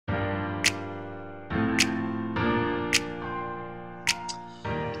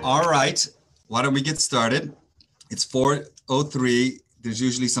All right, why don't we get started? It's 4:03. There's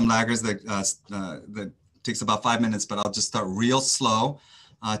usually some laggers that takes about 5 minutes, but I'll just start real slow.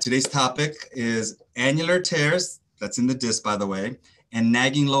 Today's topic is annular tears, that's in the disc, by the way, and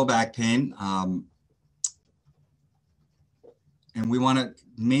nagging low back pain. And we want to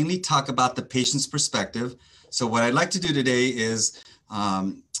mainly talk about the patient's perspective. So what I'd like to do today is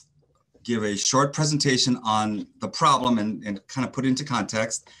give a short presentation on the problem and kind of put it into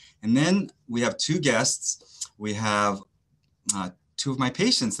context. And then we have two guests. We have two of my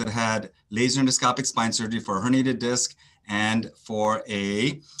patients that had laser endoscopic spine surgery for a herniated disc and for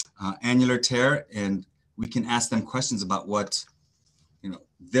a annular tear. And we can ask them questions about what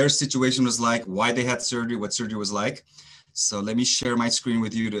their situation was like, why they had surgery, what surgery was like. So let me share my screen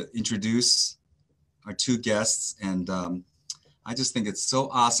with you to introduce our two guests. And I just think it's so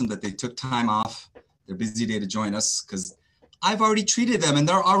awesome that they took time off their busy day to join us, because I've already treated them and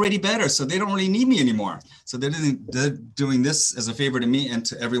they're already better. So they don't really need me anymore. So they're doing this as a favor to me and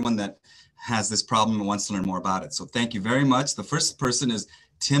to everyone that has this problem and wants to learn more about it. So thank you very much. The first person is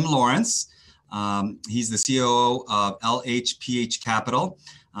Tim Lawrence. He's the COO of LHPH Capital,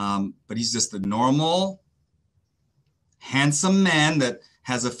 but he's just a normal, handsome man that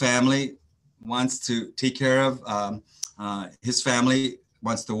has a family, wants to take care of his family,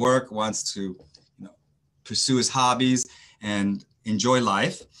 wants to work, wants to pursue his hobbies and enjoy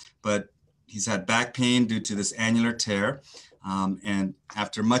life. But he's had back pain due to this annular tear. And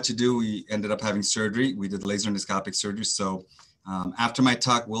after much ado, we ended up having surgery. We did laser endoscopic surgery. So after my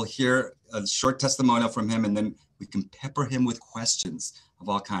talk, we'll hear a short testimonial from him, and then we can pepper him with questions of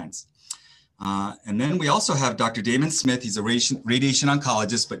all kinds. And then we also have Dr. Damon Smith. He's a radiation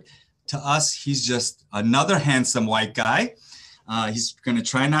oncologist, but to us, he's just another handsome white guy. He's going to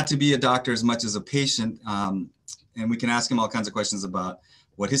try not to be a doctor as much as a patient. And we can ask him all kinds of questions about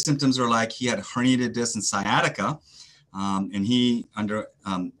what his symptoms are like. He had herniated disc and sciatica, and he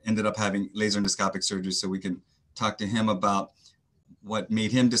ended up having laser endoscopic surgery. So we can talk to him about what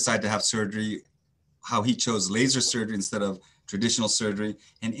made him decide to have surgery, how he chose laser surgery instead of traditional surgery,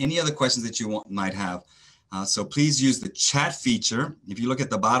 and any other questions that you might have. So please use the chat feature. If you look at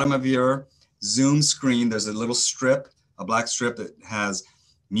the bottom of your Zoom screen, there's a little strip, a black strip that has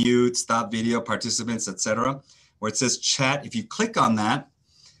mute, stop video, participants, etc., where it says chat. If you click on that,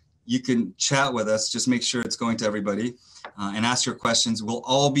 you can chat with us. Just make sure it's going to everybody and ask your questions. We'll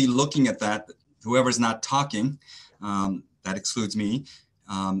all be looking at that. Whoever's not talking, that excludes me.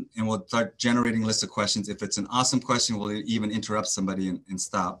 And we'll start generating lists of questions. If it's an awesome question, we'll even interrupt somebody and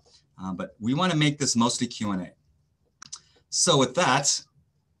stop. But we want to make this mostly Q&A. So with that,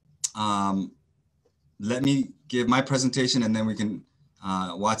 let me give my presentation, and then we can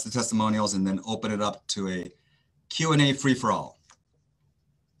watch the testimonials and then open it up to a Q&A free-for-all.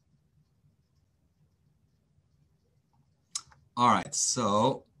 All right,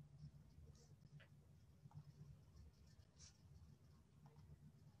 so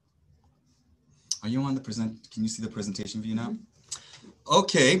are you on the present? Can you see the presentation view now?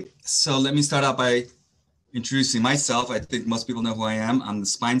 Okay, so let me start out by introducing myself. I think most people know who I am. I'm the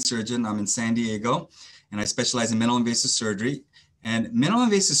spine surgeon. I'm in San Diego, and I specialize in minimally invasive surgery. And minimally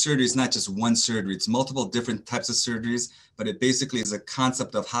invasive surgery is not just one surgery. It's multiple different types of surgeries, but it basically is a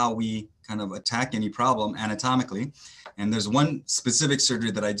concept of how we kind of attack any problem anatomically. And there's one specific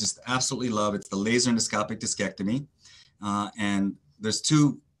surgery that I just absolutely love. It's the laser endoscopic discectomy. And there's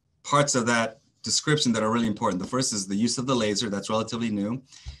two parts of that description that are really important. The first is the use of the laser, that's relatively new,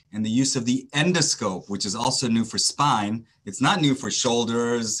 and the use of the endoscope, which is also new for spine. It's not new for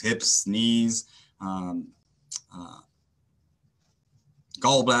shoulders, hips, knees,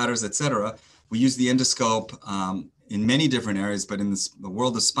 gallbladders, etc. We use the endoscope in many different areas, but in the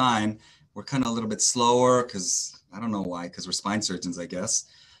world of spine, we're kind of a little bit slower because I don't know why, because we're spine surgeons, I guess.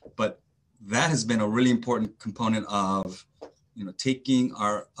 But that has been a really important component of taking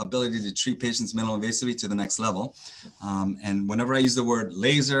our ability to treat patients minimally invasively to the next level. And whenever I use the word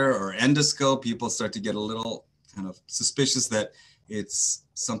laser or endoscope, people start to get a little kind of suspicious that it's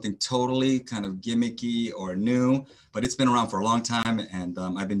something totally kind of gimmicky or new, but it's been around for a long time. And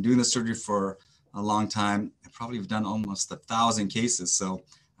I've been doing this surgery for a long time. I probably have done almost 1,000 cases. So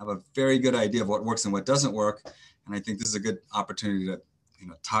I have a very good idea of what works and what doesn't work. And I think this is a good opportunity to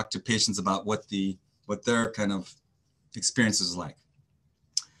talk to patients about what their kind of experiences like.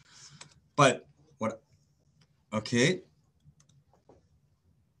 But okay.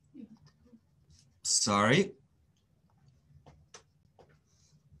 Sorry.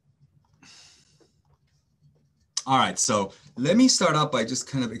 All right, so let me start out by just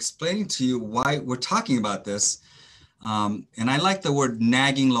kind of explaining to you why we're talking about this. And I like the word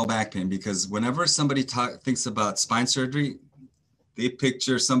nagging low back pain because whenever somebody thinks about spine surgery, they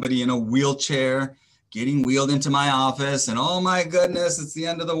picture somebody in a wheelchair getting wheeled into my office and, oh my goodness, it's the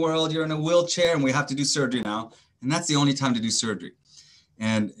end of the world. You're in a wheelchair and we have to do surgery now. And that's the only time to do surgery.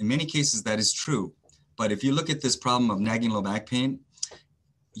 And in many cases, that is true. But if you look at this problem of nagging low back pain,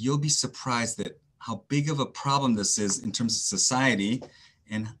 you'll be surprised at how big of a problem this is in terms of society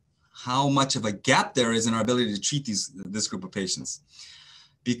and how much of a gap there is in our ability to treat this group of patients.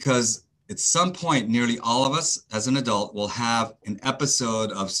 Because at some point, nearly all of us as an adult will have an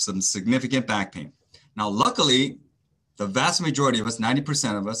episode of some significant back pain. Now, luckily, the vast majority of us,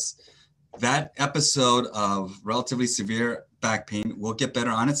 90% of us, that episode of relatively severe back pain will get better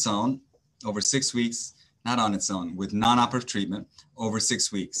on its own over 6 weeks, not on its own, with non-operative treatment over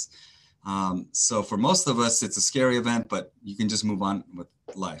 6 weeks. So for most of us, it's a scary event, but you can just move on with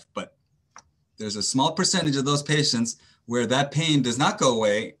life. But there's a small percentage of those patients where that pain does not go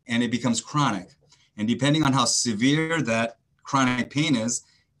away and it becomes chronic. And depending on how severe that chronic pain is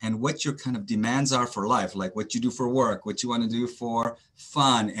and what your kind of demands are for life, like what you do for work, what you want to do for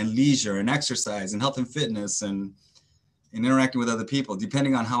fun and leisure and exercise and health and fitness and interacting with other people,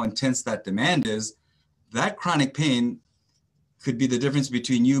 depending on how intense that demand is, that chronic pain could be the difference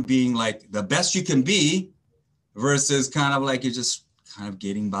between you being like the best you can be versus kind of like you're just kind of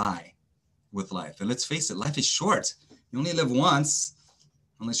getting by with life. And let's face it, life is short. You only live once,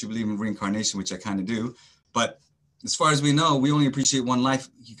 unless you believe in reincarnation, which I kind of do. But as far as we know, we only appreciate one life.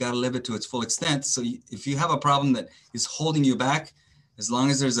 You got to live it to its full extent. So if you have a problem that is holding you back, as long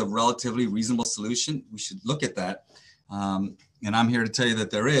as there's a relatively reasonable solution, we should look at that. And I'm here to tell you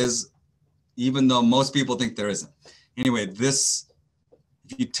that there is, even though most people think there isn't. Anyway, if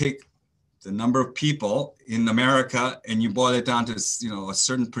you take the number of people in America and you boil it down to, a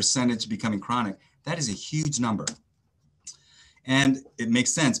certain percentage becoming chronic, that is a huge number. And it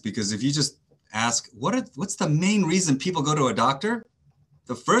makes sense because if you just ask, what's the main reason people go to a doctor?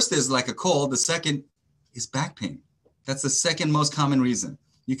 The first is like a cold. The second is back pain. That's the second most common reason.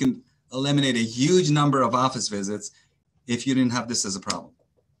 You can eliminate a huge number of office visits if you didn't have this as a problem.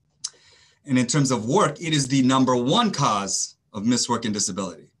 And in terms of work, it is the number one cause of missed work and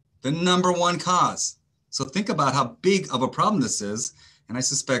disability. The number one cause. So think about how big of a problem this is. And I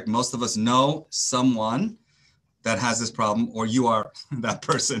suspect most of us know someone that has this problem, or you are that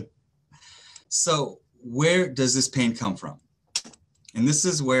person. So where does this pain come from? And this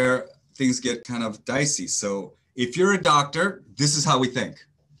is where things get kind of dicey. So if you're a doctor, this is how we think.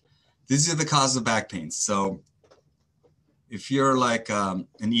 These are the causes of back pain. So if you're like an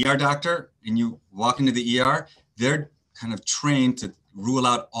ER doctor and you walk into the ER, they're kind of trained to rule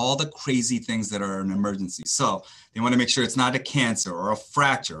out all the crazy things that are an emergency. So they want to make sure it's not a cancer or a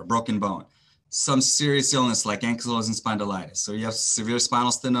fracture, or a broken bone, some serious illness like ankylosing spondylitis. So you have severe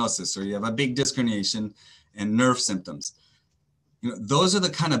spinal stenosis, or you have a big disc herniation and nerve symptoms. Those are the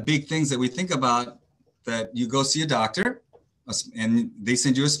kind of big things that we think about, that you go see a doctor and they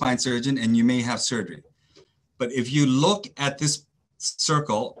send you a spine surgeon and you may have surgery. But if you look at this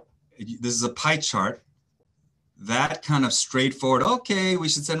circle, this is a pie chart, that kind of straightforward, okay, we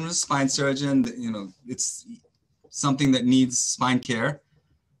should send him to a spine surgeon, it's something that needs spine care.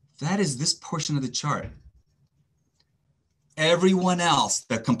 That is this portion of the chart. Everyone else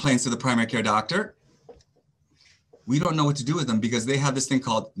that complains to the primary care doctor, we don't know what to do with them because they have this thing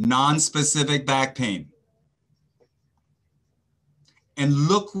called non-specific back pain. And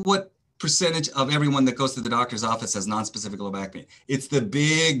look what percentage of everyone that goes to the doctor's office has non-specific low back pain. It's the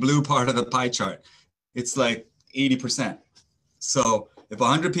big blue part of the pie chart. It's like 80%. So if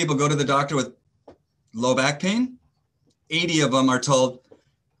 100 people go to the doctor with low back pain, 80 of them are told,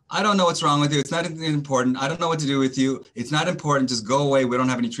 I don't know what's wrong with you. It's not important. I don't know what to do with you. It's not important. Just go away. We don't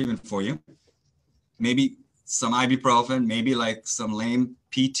have any treatment for you. Maybe some ibuprofen, maybe like some lame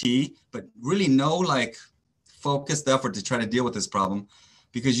PT, but really no like focused effort to try to deal with this problem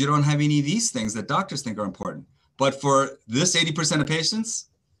because you don't have any of these things that doctors think are important. But for this 80% of patients,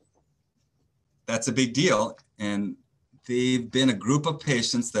 that's a big deal. And they've been a group of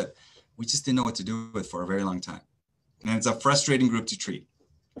patients that we just didn't know what to do with for a very long time. And it's a frustrating group to treat.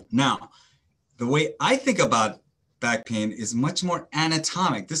 Now, the way I think about back pain is much more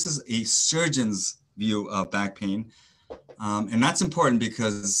anatomic. This is a surgeon's view of back pain. And that's important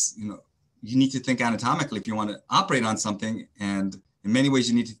because, you need to think anatomically if you want to operate on something. And in many ways,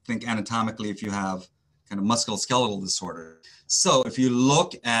 you need to think anatomically if you have kind of musculoskeletal disorder. So if you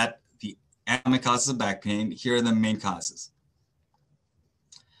look at the anatomic causes of back pain, here are the main causes.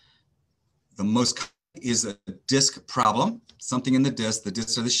 The most common is a disc problem, something in the discs. The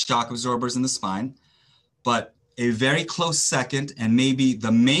discs are the shock absorbers in the spine. But a very close second, and maybe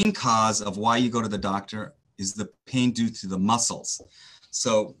the main cause of why you go to the doctor, is the pain due to the muscles.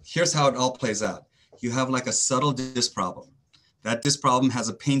 So here's how it all plays out. You have like a subtle disc problem. That disc problem has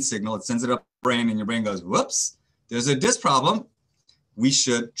a pain signal. It sends it up to your brain, and your brain goes, whoops, there's a disc problem. We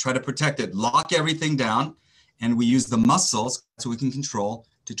should try to protect it, lock everything down, and we use the muscles so we can control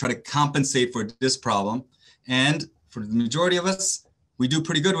to try to compensate for this problem. And for the majority of us, we do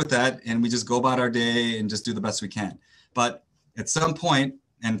pretty good with that, and we just go about our day and just do the best we can. But at some point,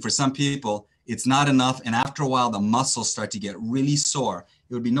 and for some people, it's not enough, and after a while, the muscles start to get really sore.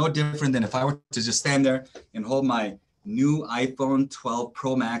 It would be no different than if I were to just stand there and hold my new iPhone 12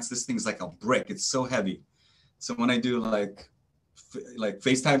 Pro Max. This thing's like a brick. It's so heavy. So when I do like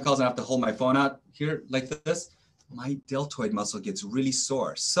FaceTime calls and I have to hold my phone out here like this, my deltoid muscle gets really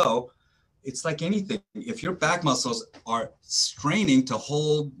sore. So it's like anything. If your back muscles are straining to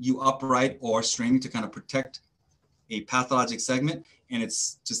hold you upright or straining to kind of protect a pathologic segment, and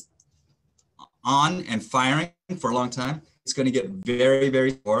it's just on and firing for a long time, it's going to get very,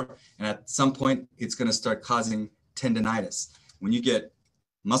 very sore. And at some point, it's going to start causing tendonitis. When you get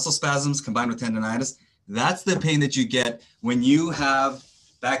muscle spasms combined with tendonitis, that's the pain that you get when you have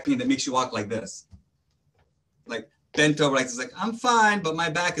back pain that makes you walk like this. Like bent over like this, like, I'm fine, but my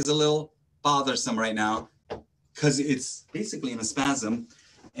back is a little bothersome right now, because it's basically in a spasm,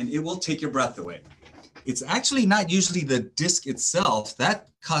 and it will take your breath away. It's actually not usually the disc itself that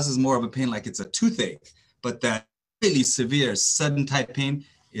causes more of a pain, like it's a toothache, but that really severe sudden type pain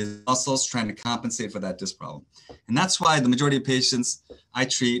is muscles trying to compensate for that disc problem. And that's why the majority of patients I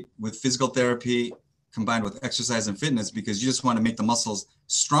treat with physical therapy combined with exercise and fitness, because you just want to make the muscles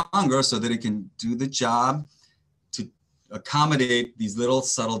stronger so that it can do the job to accommodate these little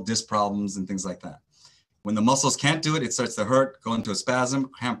subtle disc problems and things like that. When the muscles can't do it, it starts to hurt, go into a spasm,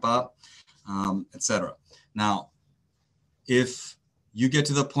 cramp up, etc. Now, if you get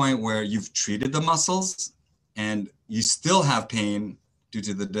to the point where you've treated the muscles and you still have pain due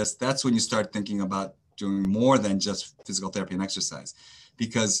to the disc, that's when you start thinking about doing more than just physical therapy and exercise,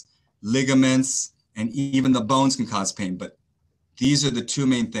 because ligaments and even the bones can cause pain. But these are the two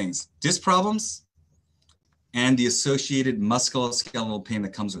main things: disc problems and the associated musculoskeletal pain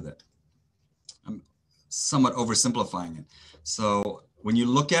that comes with it. I'm somewhat oversimplifying it. So when you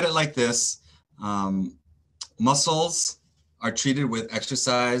look at it like this, muscles are treated with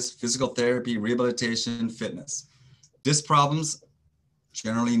exercise, physical therapy, rehabilitation, fitness. Disc problems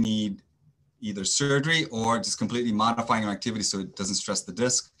generally need either surgery or just completely modifying our activity so it doesn't stress the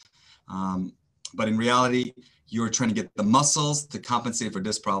disc. But in reality, you're trying to get the muscles to compensate for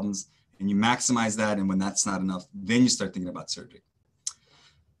disc problems, and you maximize that. And when that's not enough, then you start thinking about surgery.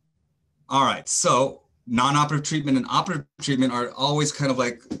 All right, so non-operative treatment and operative treatment are always kind of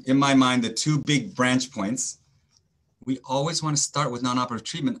like, in my mind, the two big branch points. We always want to start with non-operative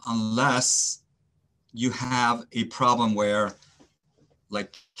treatment unless you have a problem where,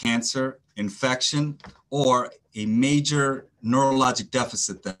 like cancer, infection, or a major neurologic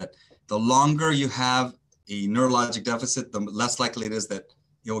deficit, that the longer you have a neurologic deficit, the less likely it is that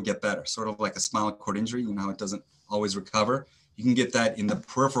it will get better. Sort of like a spinal cord injury, you know, it doesn't always recover. You can get that in the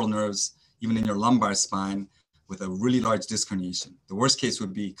peripheral nerves, even in your lumbar spine, with a really large disc herniation. The worst case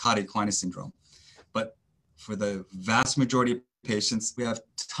would be caudate equina syndrome. But for the vast majority of patients, we have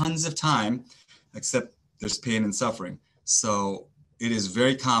tons of time, except there's pain and suffering. So it is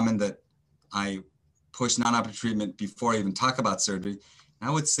very common that I push non-operative treatment before I even talk about surgery. And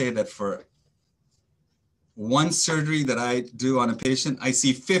I would say that for one surgery that I do on a patient, I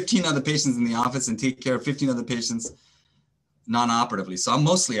see 15 other patients in the office and take care of 15 other patients non-operatively. So I'm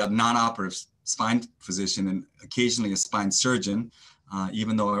mostly a non-operative spine physician and occasionally a spine surgeon,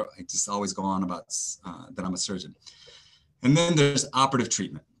 even though I just always go on about that I'm a surgeon. And then there's operative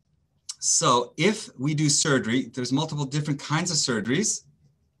treatment. So if we do surgery, there's multiple different kinds of surgeries.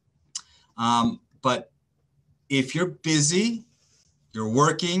 But if you're busy, you're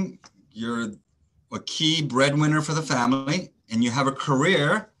working, you're a key breadwinner for the family, and you have a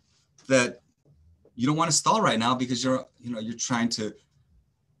career that you don't want to stall right now because you're trying to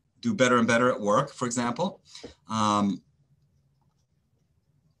do better and better at work, for example. And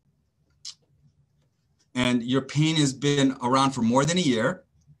your pain has been around for more than a year,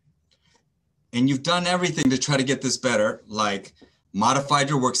 and you've done everything to try to get this better, like modified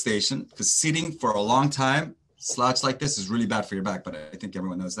your workstation, because sitting for a long time, slouched like this, is really bad for your back, but I think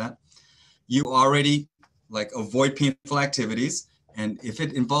everyone knows that. You already avoid painful activities. And if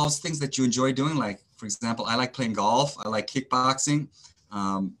it involves things that you enjoy doing, like, for example, I like playing golf, I like kickboxing.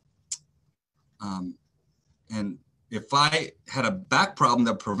 And if I had a back problem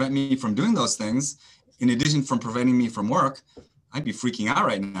that prevent me from doing those things, in addition from preventing me from work, I'd be freaking out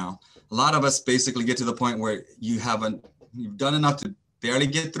right now. A lot of us basically get to the point where you've done enough to barely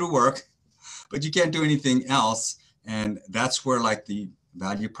get through work, but you can't do anything else. And that's where like the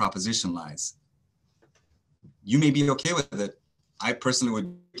value proposition lies. You may be okay with it. I personally would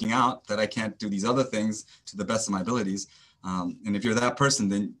be freaking out that I can't do these other things to the best of my abilities. And if you're that person,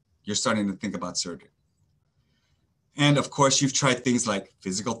 then you're starting to think about surgery. And of course, you've tried things like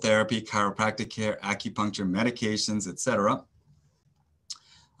physical therapy, chiropractic care, acupuncture, medications, etc.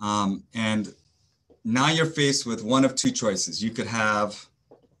 And now you're faced with one of two choices. You could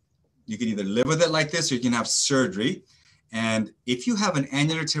either live with it like this, or you can have surgery. And if you have an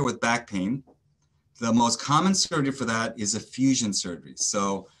annular tear with back pain, the most common surgery for that is a fusion surgery.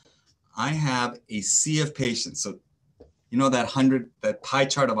 So I have a sea of patients. So you know that pie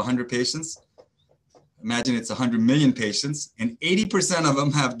chart of 100 patients? Imagine it's 100 million patients, and 80% of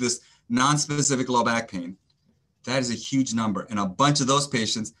them have this non-specific low back pain. That is a huge number. And a bunch of those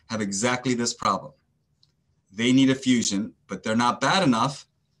patients have exactly this problem. They need a fusion, but they're not bad enough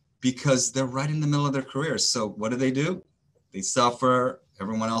because they're right in the middle of their careers. So what do? They suffer,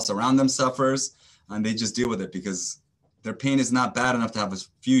 everyone else around them suffers, and they just deal with it because their pain is not bad enough to have a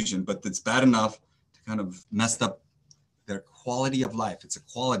fusion, but it's bad enough to kind of mess up their quality of life. It's a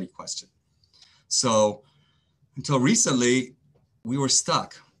quality question. So until recently, we were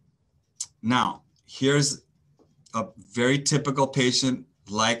stuck. Now, here's a very typical patient,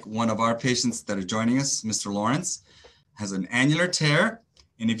 like one of our patients that are joining us, Mr. Lawrence, has an annular tear.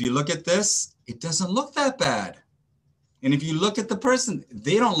 And if you look at this, it doesn't look that bad. And if you look at the person,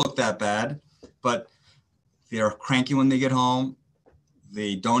 they don't look that bad, but they're cranky when they get home.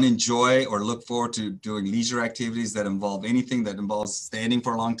 They don't enjoy or look forward to doing leisure activities that involve anything that involves standing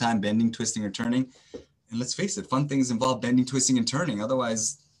for a long time, bending, twisting, or turning. And let's face it, fun things involve bending, twisting, and turning.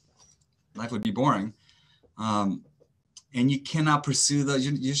 Otherwise, life would be boring. And you cannot pursue those.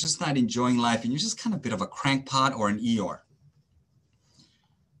 You're just not enjoying life, and you're just kind of a bit of a crankpot or an Eeyore.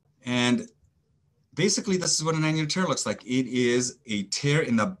 And basically, this is what an annular tear looks like. It is a tear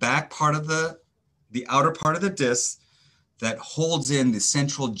in the back part of the outer part of the disc that holds in the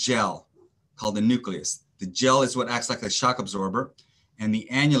central gel called the nucleus. The gel is what acts like a shock absorber, and the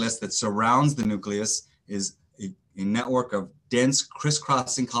annulus that surrounds the nucleus is a network of dense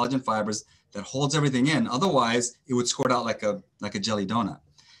crisscrossing collagen fibers that holds everything in. Otherwise, it would squirt out like a jelly donut.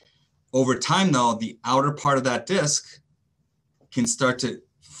 Over time, though, the outer part of that disc can start to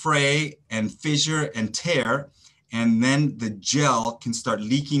fray and fissure and tear, and then the gel can start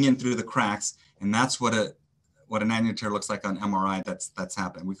leaking in through the cracks, and that's what an annular tear looks like on MRI. That's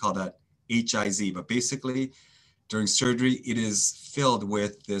happened. We call that HIZ, but basically, during surgery, it is filled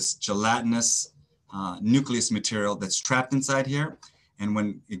with this gelatinous nucleus material that's trapped inside here. And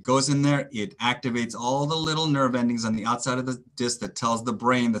when it goes in there, it activates all the little nerve endings on the outside of the disc that tells the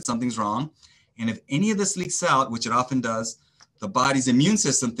brain that something's wrong. And if any of this leaks out, which it often does, the body's immune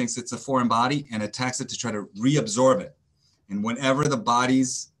system thinks it's a foreign body and attacks it to try to reabsorb it. And whenever the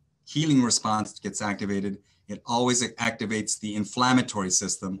body's healing response gets activated, it always activates the inflammatory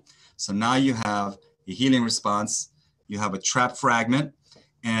system. So now you have a healing response, you have a trapped fragment,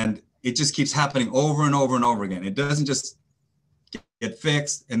 and it just keeps happening over and over and over again. It doesn't just get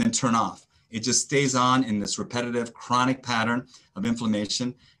fixed and then turn off. It just stays on in this repetitive chronic pattern of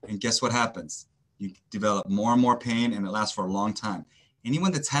inflammation. And guess what happens? You develop more and more pain, and it lasts for a long time.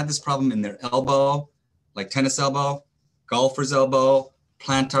 Anyone that's had this problem in their elbow, like tennis elbow, golfer's elbow,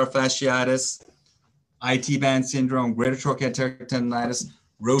 plantar fasciitis, IT band syndrome, greater trochanteric tendonitis,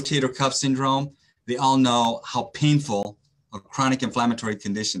 rotator cuff syndrome, they all know how painful a chronic inflammatory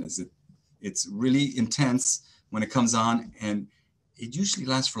condition is. It's really intense when it comes on, and it usually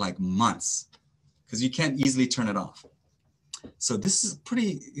lasts for like months because you can't easily turn it off. So this is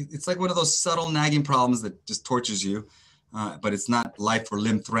it's like one of those subtle nagging problems that just tortures you, but it's not life or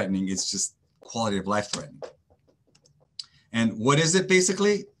limb threatening. It's just quality of life threatening. And what is it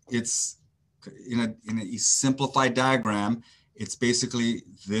basically? It's in a simplified diagram, it's basically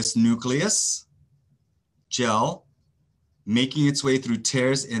this nucleus gel making its way through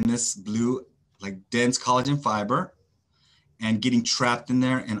tears in this blue, like dense collagen fiber and getting trapped in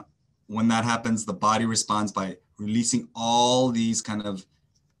there. And when that happens, the body responds by releasing all these kind of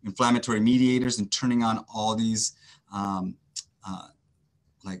inflammatory mediators and turning on all these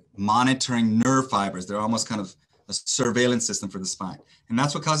like monitoring nerve fibers. They're almost kind of a surveillance system for the spine. And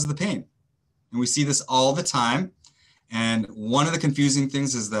that's what causes the pain. And we see this all the time. And one of the confusing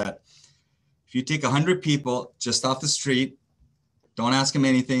things is that if you take 100 people just off the street, don't ask them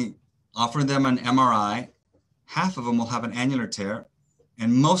anything, offer them an MRI, half of them will have an annular tear.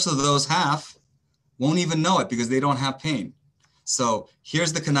 And most of those half won't even know it because they don't have pain. So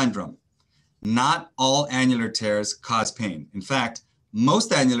here's the conundrum. Not all annular tears cause pain. In fact,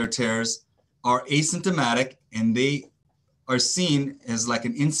 most annular tears are asymptomatic and they are seen as like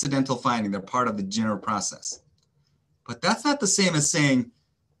an incidental finding. They're part of the general process. But that's not the same as saying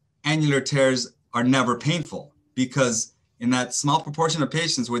annular tears are never painful, because in that small proportion of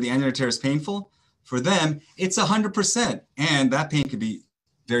patients where the annular tear is painful, for them, it's 100%, and that pain could be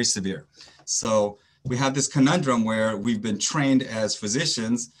very severe. So we have this conundrum where we've been trained as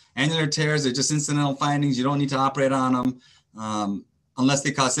physicians. Annular tears are just incidental findings. You don't need to operate on them unless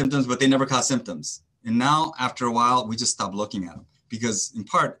they cause symptoms, but they never cause symptoms. And now, after a while, we just stop looking at them because, in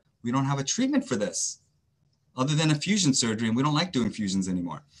part, we don't have a treatment for this other than a fusion surgery, and we don't like doing fusions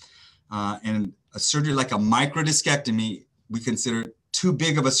anymore. And a surgery like a microdiscectomy, we consider too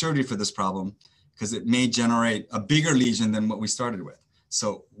big of a surgery for this problem because it may generate a bigger lesion than what we started with.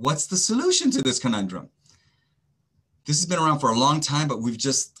 So what's the solution to this conundrum? This has been around for a long time, but we've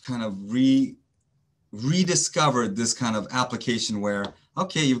just kind of rediscovered this kind of application where,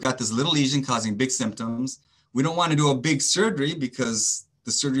 okay, you've got this little lesion causing big symptoms. We don't want to do a big surgery because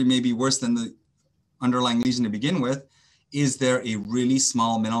the surgery may be worse than the underlying lesion to begin with. Is there a really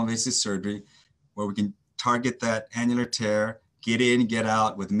small minimally invasive surgery where we can target that annular tear, get in, get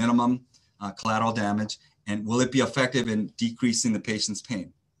out with minimum collateral damage, and will it be effective in decreasing the patient's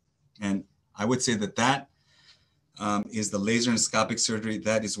pain? And I would say that that is the laser endoscopic surgery.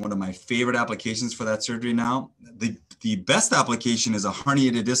 That is one of my favorite applications for that surgery now. The best application is a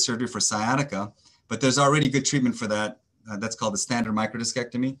herniated disc surgery for sciatica, but there's already good treatment for that. That's called the standard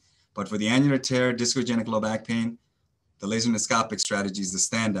microdiscectomy. But for the annular tear, discogenic low back pain, the laser endoscopic strategy is the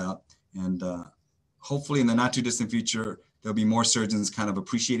standout. And hopefully in the not too distant future, there'll be more surgeons kind of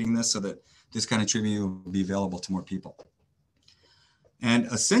appreciating this so that this kind of treatment will be available to more people. And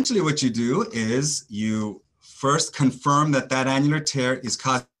essentially what you do is you first confirm that that annular tear is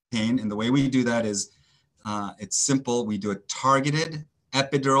causing pain. And the way we do that is it's simple. We do a targeted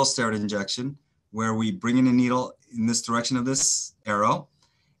epidural steroid injection where we bring in a needle in this direction of this arrow,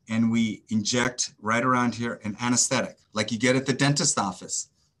 and we inject right around here an anesthetic, like you get at the dentist office,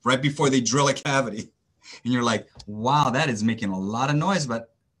 right before they drill a cavity. And you're like, wow, that is making a lot of noise,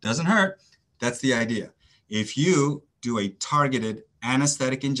 but doesn't hurt. That's the idea. If you do a targeted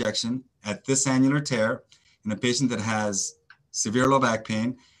anesthetic injection at this annular tear in a patient that has severe low back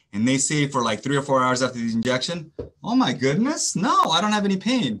pain, and they say for like 3 or 4 hours after the injection, oh my goodness, no, I don't have any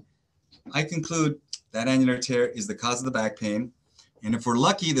pain. I conclude that annular tear is the cause of the back pain. And if we're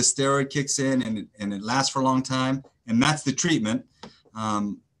lucky, the steroid kicks in and it lasts for a long time, and that's the treatment.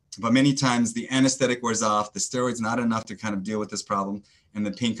 But many times the anesthetic wears off, the steroid's not enough to kind of deal with this problem, and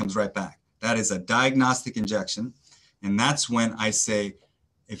the pain comes right back. That is a diagnostic injection. And that's when I say,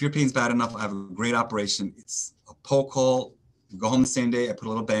 if your pain's bad enough, I have a great operation. It's a poke hole. We go home the same day. I put a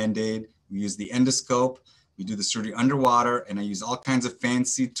little Band-Aid. We use the endoscope. We do the surgery underwater, and I use all kinds of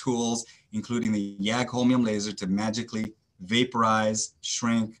fancy tools, including the YAG holmium laser to magically vaporize,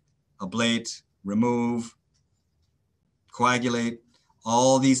 shrink, ablate, remove, coagulate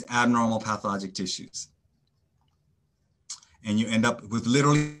all these abnormal pathologic tissues. And you end up with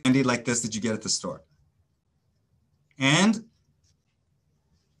literally Band-Aid like this that you get at the store. And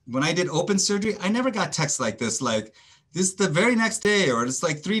when I did open surgery, I never got texts like this, like, this is the very next day, or it's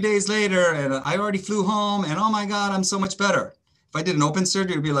like 3 days later, and I already flew home, and oh my God, I'm so much better. If I did an open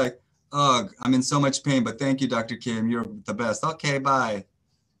surgery, it'd be like, ugh, I'm in so much pain, but thank you, Dr. Kim, you're the best. Okay, bye.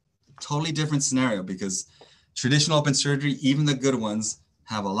 Totally different scenario, because traditional open surgery, even the good ones,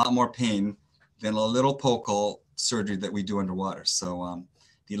 have a lot more pain than a little poke hole surgery that we do underwater. So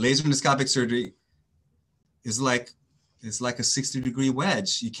the laser endoscopic surgery is like, it's like a 60-degree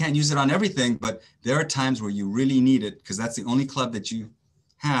wedge. You can't use it on everything, but there are times where you really need it because that's the only club that you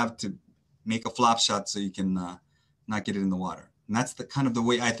have to make a flop shot so you can not get it in the water. And that's the kind of the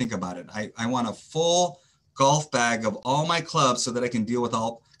way I think about it. I want a full golf bag of all my clubs so that I can deal with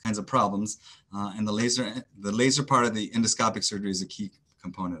all kinds of problems. And the laser part of the endoscopic surgery is a key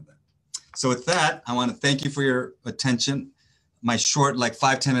component of that. So with that, I want to thank you for your attention. My short, like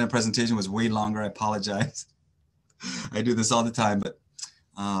 5-10 minute presentation was way longer. I apologize. I do this all the time, but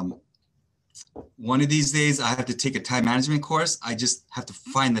one of these days I have to take a time management course. I just have to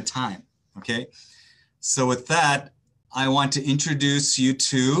find the time, okay? So with that, I want to introduce you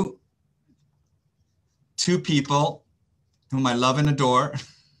to 2 people whom I love and adore.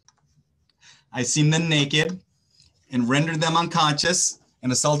 I've seen them naked and rendered them unconscious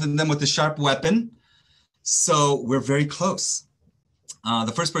and assaulted them with a sharp weapon. So we're very close.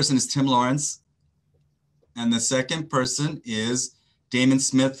 The first person is Tim Lawrence. And the second person is Damon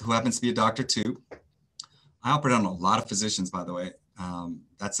Smith, who happens to be a doctor too. I operate on a lot of physicians, by the way.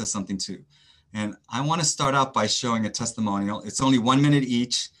 That says something too. And I want to start out by showing a testimonial. It's only 1 minute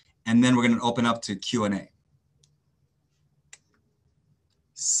each, and then we're going to open up to Q&A.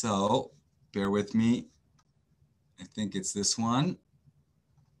 So bear with me. I think it's this one.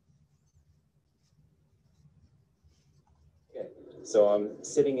 Okay, so I'm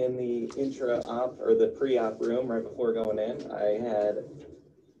sitting in the intra-op or the pre-op room right before going in. I had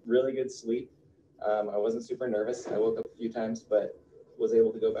really good sleep. I wasn't super nervous. I woke up a few times, but was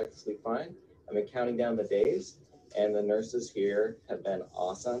able to go back to sleep fine. I've been counting down the days, and the nurses here have been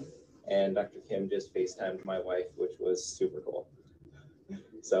awesome. And Dr. Kim just FaceTimed my wife, which was super cool.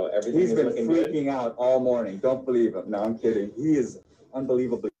 So everything is looking good. He's been freaking out all morning. Don't believe him. No, I'm kidding. He is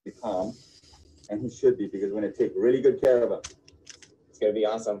unbelievably calm, and he should be, because we're going to take really good care of him. It's going to be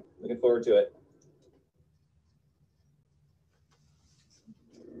awesome. Looking forward to it.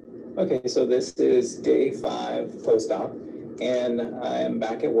 Okay, so this is day 5 post-op, and I'm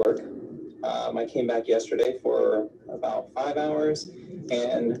back at work. I came back yesterday for about 5 hours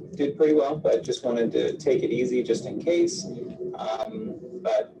and did pretty well, but just wanted to take it easy just in case.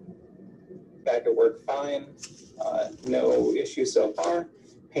 But back at work fine, no issue so far.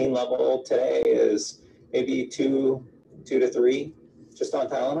 Pain level today is maybe 2 to 3, just on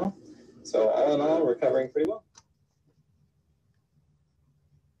Tylenol. So all in all, recovering pretty well.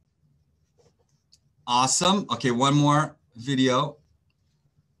 Awesome. Okay, one more video.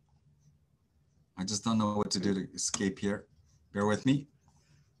 I just don't know what to do to escape here. Bear with me.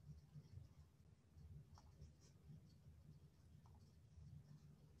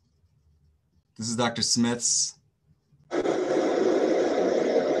 This is Dr. Smith's. My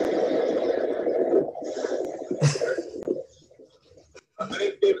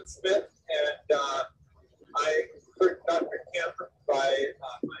name is David Smith, and I heard Dr. Kim by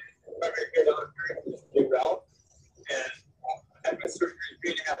my primary care doctor, Mr. Ralph, and I had my surgery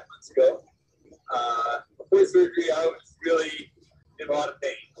 3.5 months ago. Before surgery, I was really in a lot of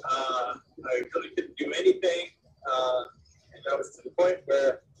pain. I really couldn't do anything, and I was to the point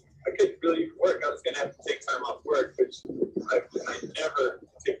where I couldn't really even work. I was going to have to take time off work, which I never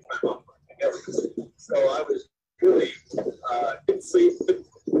take time off work. I never did. So I was really couldn't sleep,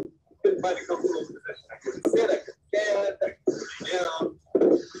 couldn't find a comfortable position. I couldn't sit, I couldn't stand, I couldn't lay down.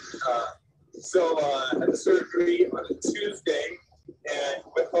 So I had the surgery on a Tuesday and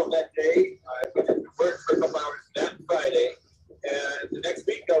went home that day. I went into work for a couple hours that Friday, and the next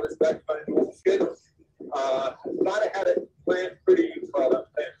week I was back to my normal schedule. I thought I had it planned pretty well,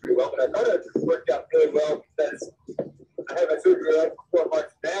 not planned pretty well, but I thought it worked out really well because I had my surgery right before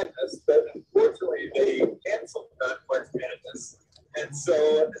March Madness, but unfortunately they canceled that March Madness. And so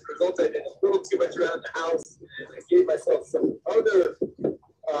as a result, I did a little too much around the house, and I gave myself some other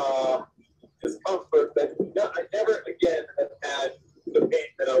discomfort that I never again have had the pain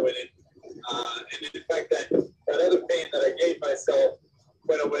that I went in. And in fact, that other pain that I gave myself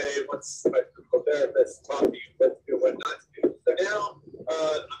went away once my physical therapist taught me what to do, what not to do. So now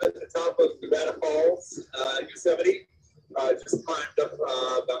I'm at the top of Nevada Falls, Yosemite. Just climbed up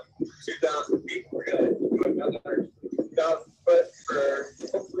about 2,000 feet. We're going to do another 2,000 foot for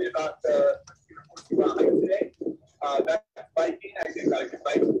hopefully about 40 mile hike today. Back biking, I think I can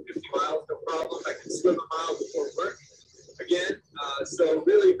bike 50 miles, no problem. I can swim a mile before work again. So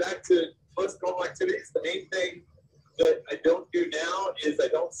really back to most normal activities. The main thing that I don't do now is I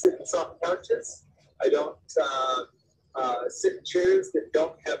don't sit in soft couches. I don't sit in chairs that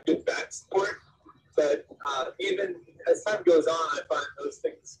don't have good back support. But even as time goes on, I find those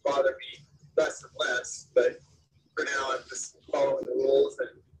things bother me less and less. But for now, I'm just following the rules and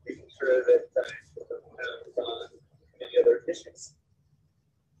making sure that I don't have any other issues.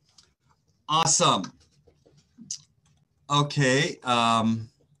 Awesome. Okay. I'm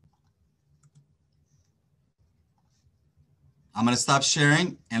going to stop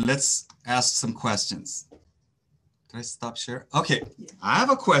sharing and let's ask some questions. Did I stop sharing? Okay. I have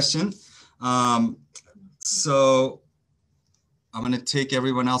a question. So I'm going to take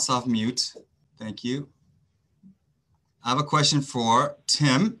everyone else off mute. Thank you. I have a question for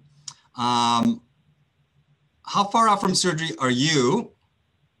Tim. How far out from surgery are you?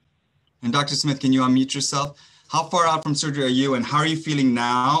 And Dr. Smith, can you unmute yourself? How far out from surgery are you, and how are you feeling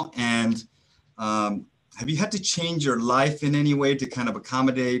now? And have you had to change your life in any way to kind of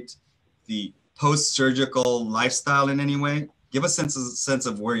accommodate the post-surgical lifestyle in any way? Give a sense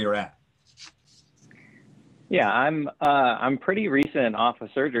of where you're at. Yeah, I'm pretty recent off of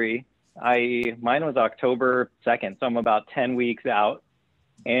surgery. Mine was October 2nd, so I'm about 10 weeks out,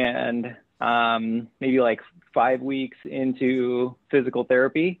 and maybe like 5 weeks into physical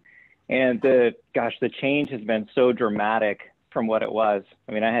therapy. And gosh, the change has been so dramatic from what it was.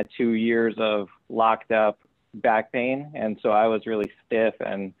 I mean, I had 2 years of locked up back pain, and so I was really stiff.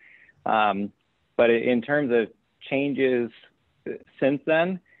 And but in terms of changes since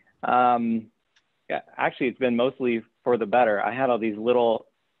then, actually, it's been mostly for the better. I had all these little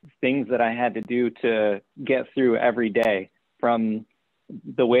things that I had to do to get through every day, from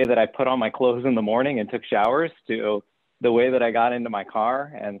the way that I put on my clothes in the morning and took showers, to the way that I got into my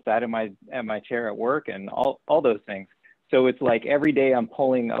car and sat in my chair at work, and all those things. So it's like every day I'm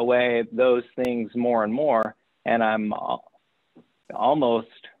pulling away those things more and more, and I'm almost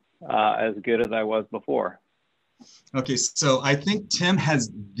as good as I was before. Okay, so I think Tim has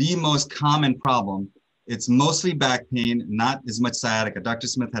the most common problem. It's mostly back pain, not as much sciatica. Dr.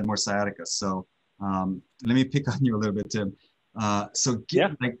 Smith had more sciatica. So let me pick on you a little bit, Tim.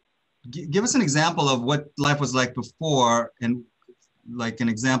 Give us an example of what life was like before, and like an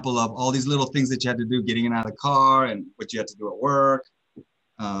example of all these little things that you had to do, getting in and out of the car, and what you had to do at work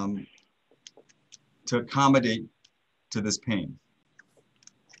to accommodate to this pain.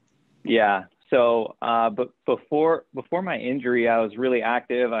 Yeah. So, but before my injury, I was really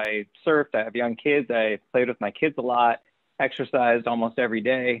active. I surfed. I have young kids. I played with my kids a lot, exercised almost every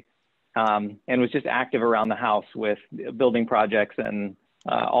day, and was just active around the house with building projects and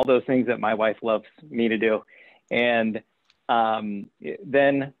all those things that my wife loves me to do. And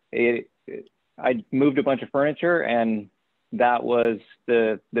then I moved a bunch of furniture, and that was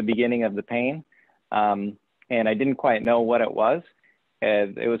the beginning of the pain. And I didn't quite know what it was.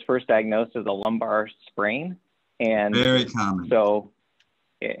 It was first diagnosed as a lumbar sprain, and very common. So,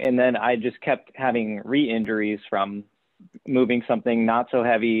 and then I just kept having re-injuries from moving something not so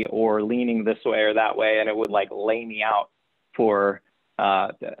heavy or leaning this way or that way, and it would like lay me out for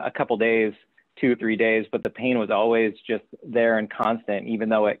a couple days, 2 or 3 days, but the pain was always just there and constant, even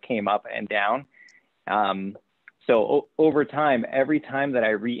though it came up and down. So over time, every time that I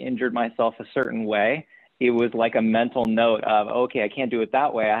re-injured myself a certain way, it was like a mental note of, okay, I can't do it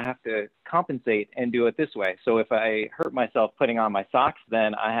that way. I have to compensate and do it this way. So if I hurt myself putting on my socks,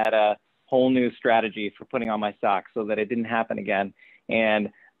 then I had a whole new strategy for putting on my socks so that it didn't happen again.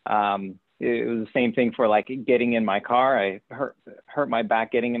 And it was the same thing for like getting in my car. I hurt my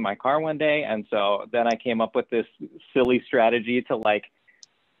back getting in my car one day. And so then I came up with this silly strategy to like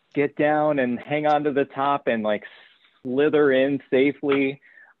get down and hang on to the top and like slither in safely.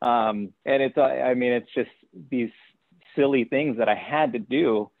 And it's just these silly things that I had to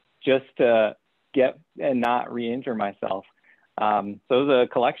do just to get and not re-injure myself. So it was a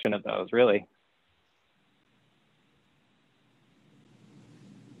collection of those, really.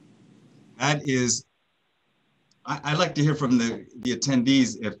 That is, I'd like to hear from the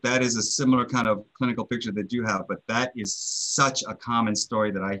attendees if that is a similar kind of clinical picture that you have, but that is such a common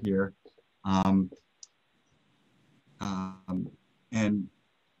story that I hear. And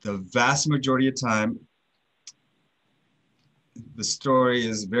the vast majority of time, the story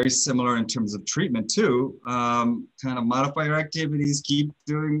is very similar in terms of treatment too. Kind of modify your activities, keep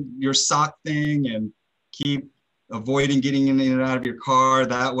doing your sock thing, and keep avoiding getting in and out of your car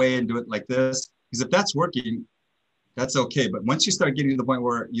that way, and do it like this. Because if that's working, that's okay. But once you start getting to the point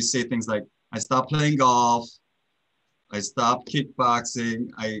where you say things like, I stopped playing golf, I stopped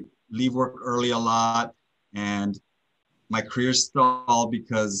kickboxing, I leave work early a lot, and my career stalled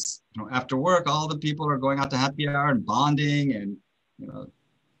because, you know, after work, all the people are going out to happy hour and bonding, and, you know,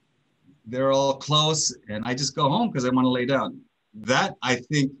 they're all close, and I just go home because I want to lay down. That, I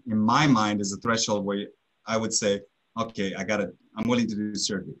think, in my mind, is a threshold where I would say, okay, I'm willing to do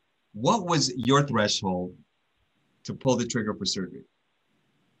surgery. What was your threshold to pull the trigger for surgery?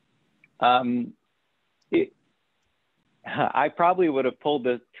 I probably would have pulled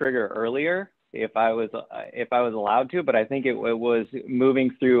the trigger earlier if I was allowed to, but I think it was moving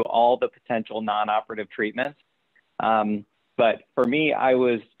through all the potential non-operative treatments. But for me, I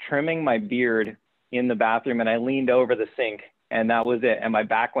was trimming my beard in the bathroom, and I leaned over the sink, and that was it. And my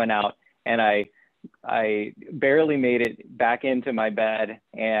back went out, and I barely made it back into my bed.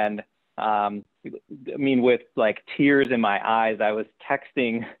 And with like tears in my eyes, I was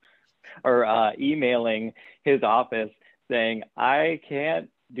texting or emailing his office saying, I can't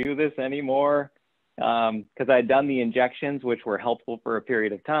do this anymore, because I'd done the injections, which were helpful for a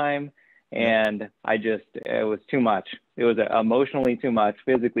period of time, and it was too much. It was emotionally too much,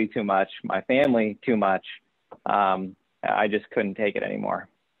 physically too much, my family too much. I just couldn't take it anymore.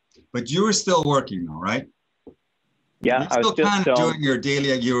 But you were still working though, right? Yeah, I was still kind of doing your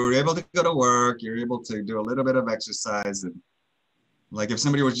daily. You were able to go to work. You're able to do a little bit of exercise, and like if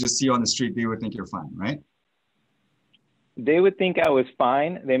somebody were to just see you on the street, they would think you're fine, right? They would think I was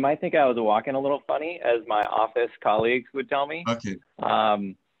fine. They might think I was walking a little funny, as my office colleagues would tell me. Okay.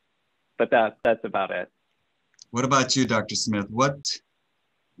 But that's about it. What about you, Dr. Smith? What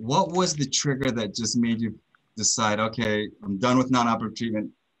was the trigger that just made you decide, okay, I'm done with non-operative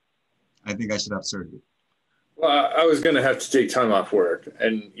treatment. I think I should have surgery? Well, I was going to have to take time off work.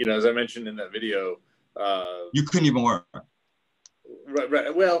 And, you know, as I mentioned in that video, you couldn't even work.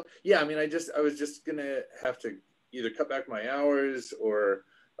 Right. Well, yeah, I mean, I was just going to have to either cut back my hours or,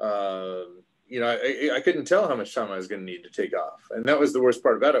 you know, I couldn't tell how much time I was going to need to take off. And that was the worst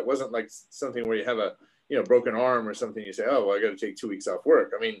part about it. It wasn't like something where you have a, you know, broken arm or something. You say, oh, well, I got to take 2 weeks off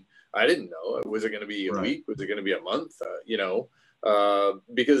work. I mean, I didn't know. Was it going to be a week? Was it going to be a month? You know,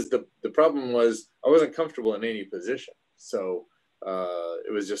 because the problem was I wasn't comfortable in any position. So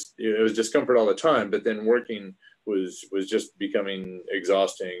it was discomfort all the time. But then working was just becoming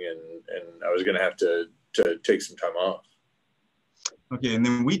exhausting, and I was going to have to take some time off. Okay, and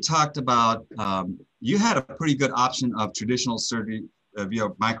then we talked about you had a pretty good option of traditional surgery via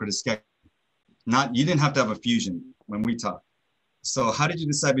microdiscectomy. You didn't have to have a fusion when we talked. So how did you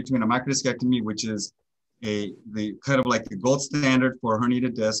decide between a microdiscectomy, which is the kind of like the gold standard for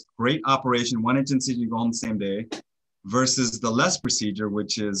herniated disc, great operation, 1 inch incision, you go home the same day, versus the less procedure,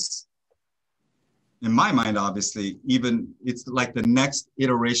 which is, in my mind, obviously, it's like the next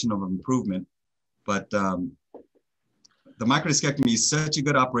iteration of improvement. But the microdiscectomy is such a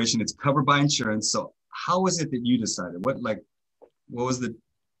good operation. It's covered by insurance. So how was it that you decided? What was the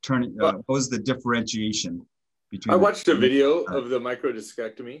what was the differentiation between? I watched a video of the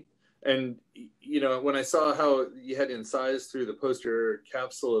microdiscectomy, and you know, when I saw how you had incised through the posterior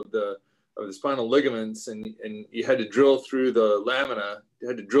capsule of the spinal ligaments, and you had to drill through the lamina, you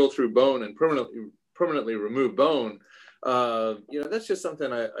had to drill through bone and permanently remove bone. You know, that's just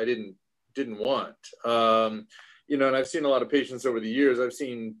something I didn't want. You know, and I've seen a lot of patients over the years. I've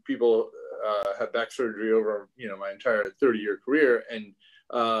seen people have back surgery over, you know, my entire 30-year career. And,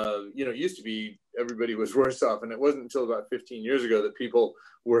 you know, it used to be everybody was worse off. And it wasn't until about 15 years ago that people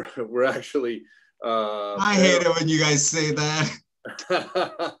were actually. I hate it when you guys say that.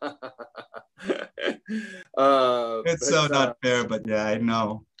 It's so not fair, but yeah, I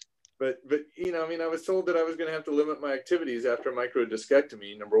know. But you know, I mean, I was told that I was going to have to limit my activities after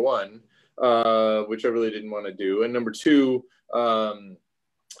microdiscectomy, number one, which I really didn't want to do. And number two,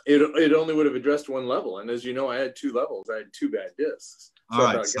 it only would have addressed one level. And as you know, I had 2 levels. I had 2 bad discs. All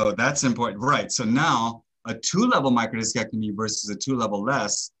right, so that's important. Right, so now a 2-level microdiscectomy versus a 2-level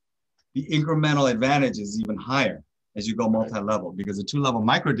less, the incremental advantage is even higher as you go multi-level, because a 2-level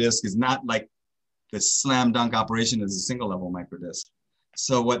microdisc is not like the slam dunk operation as a 1-level microdisc.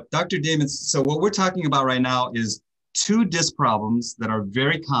 So what we're talking about right now is 2 disc problems that are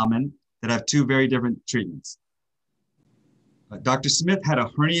very common, that have 2 very different treatments. Dr. Smith had a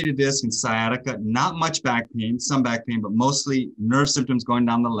herniated disc and sciatica, not much back pain, some back pain, but mostly nerve symptoms going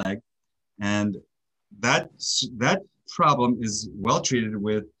down the leg. And that problem is well treated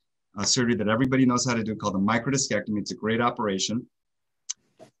with a surgery that everybody knows how to do called a microdiscectomy. It's a great operation.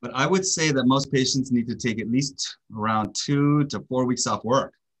 But I would say that most patients need to take at least around 2 to 4 weeks off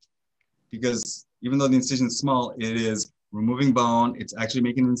work, because even though the incision is small, it is removing bone. It's actually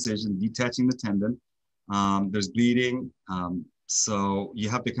making an incision, detaching the tendon. There's bleeding. So you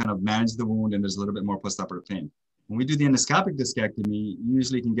have to kind of manage the wound, and there's a little bit more postoperative pain. When we do the endoscopic discectomy, you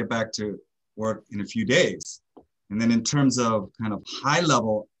usually can get back to work in a few days. And then in terms of kind of high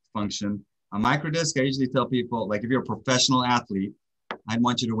level function, a microdisc, I usually tell people, like if you're a professional athlete, I'd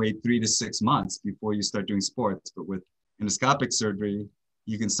want you to wait 3 to 6 months before you start doing sports. But with endoscopic surgery,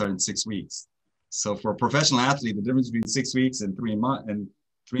 you can start in 6 weeks. So for a professional athlete, the difference between 6 weeks and 3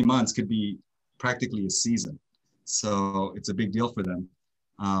 months could be practically a season. So it's a big deal for them.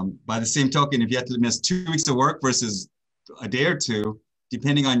 By the same token, if you have to miss 2 weeks of work versus a day or two,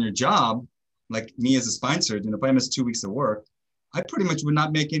 depending on your job, like me as a spine surgeon, if I miss 2 weeks of work, I pretty much would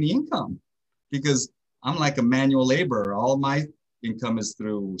not make any income, because I'm like a manual laborer. All my income is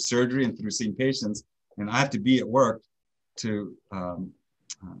through surgery and through seeing patients, and I have to be at work for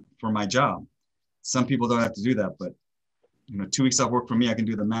my job. Some people don't have to do that, but 2 weeks off work for me, I can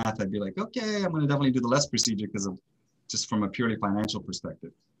do the math. I'd be like, okay, I'm going to definitely do the less procedure because of just from a purely financial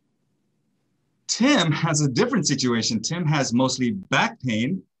perspective. Tim has a different situation. Tim has mostly back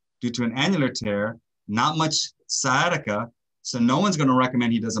pain due to an annular tear, not much sciatica. So no one's going to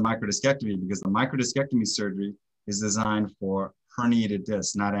recommend he does a microdiscectomy, because the microdiscectomy surgery is designed for herniated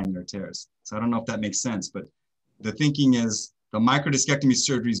discs, not annular tears. So I don't know if that makes sense, but the thinking is the microdiscectomy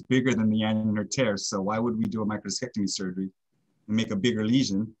surgery is bigger than the annular tear. So why would we do a microdiscectomy surgery and make a bigger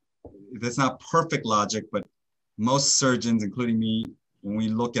lesion? That's not perfect logic, but most surgeons, including me, when we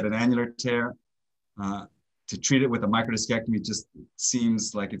look at an annular tear, to treat it with a microdiscectomy just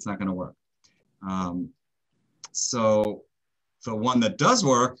seems like it's not going to work. So the one that does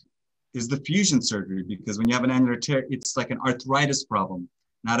work is the fusion surgery, because when you have an annular tear, it's like an arthritis problem,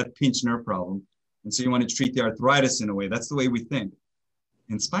 not a pinched nerve problem. And so you want to treat the arthritis in a way. That's the way we think.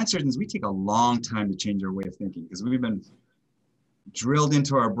 And spine surgeons, we take a long time to change our way of thinking, because we've been drilled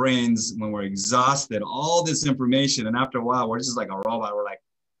into our brains when we're exhausted, all this information. And after a while, we're just like a robot. We're like,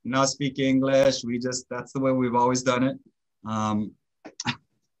 no, speak English. That's the way we've always done it.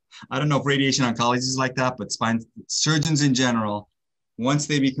 I don't know if radiation oncology is like that, but spine surgeons in general, once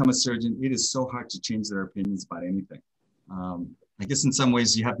they become a surgeon, it is so hard to change their opinions about anything. I guess in some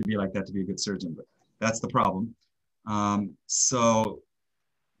ways you have to be like that to be a good surgeon, but that's the problem. So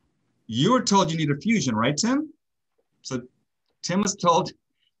you were told you need a fusion, right, Tim? So Tim was told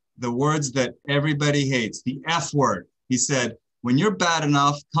the words that everybody hates, the F word. He said, when you're bad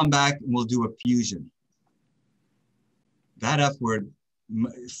enough, come back and we'll do a fusion. That F word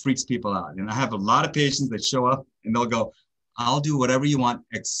freaks people out. And I have a lot of patients that show up and they'll go, I'll do whatever you want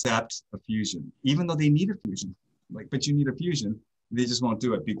except a fusion, even though they need a fusion. Like, but you need a fusion. They just won't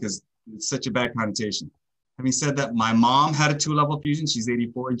do it because it's such a bad connotation. Having said that, my mom had a 2-level fusion. She's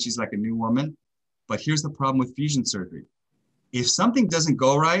 84 and she's like a new woman. But here's the problem with fusion surgery. If something doesn't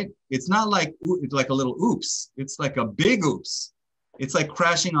go right, it's not like a little oops. It's like a big oops. It's like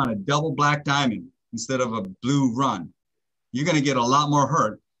crashing on a double black diamond instead of a blue run. You're going to get a lot more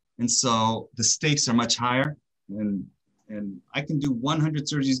hurt. And so the stakes are much higher. And I can do 100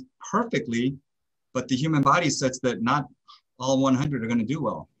 surgeries perfectly, but the human body is such that not all 100 are going to do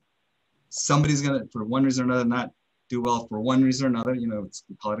well. Somebody's going to, for one reason or another, not do well for one reason or another. You know,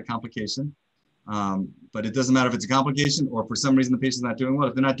 we call it a complication. But it doesn't matter if it's a complication or for some reason the patient's not doing well.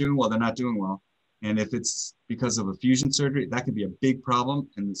 If they're not doing well, they're not doing well. And if it's because of a fusion surgery, that could be a big problem,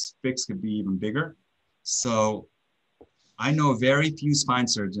 and the fix could be even bigger. So I know very few spine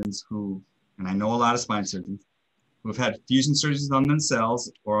surgeons who, and I know a lot of spine surgeons, who have had fusion surgeries on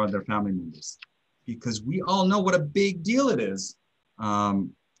themselves or on their family members, because we all know what a big deal it is.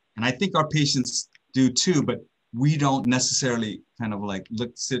 And I think our patients do too, but we don't necessarily kind of like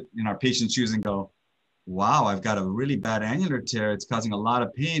sit in our patient's shoes and go, wow, I've got a really bad annular tear. It's causing a lot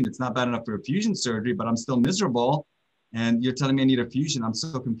of pain. It's not bad enough for a fusion surgery, but I'm still miserable. And you're telling me I need a fusion. I'm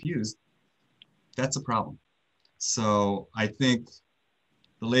so confused. That's a problem. So I think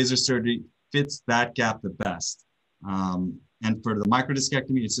the laser surgery fits that gap the best. And for the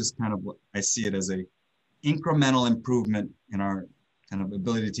microdiscectomy, it's just kind of what I see it as a incremental improvement in our kind of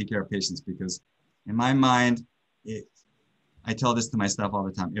ability to take care of patients, because in my mind, I tell this to my staff all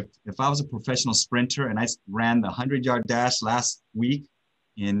the time. If I was a professional sprinter and I ran the 100-yard dash last week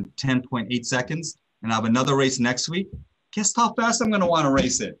in 10.8 seconds, and I have another race next week, guess how fast I'm going to want to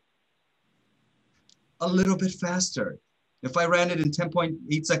race it? A little bit faster. If I ran it in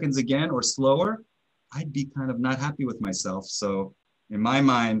 10.8 seconds again or slower, I'd be kind of not happy with myself. So in my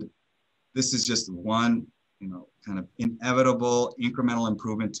mind, this is just one, kind of inevitable incremental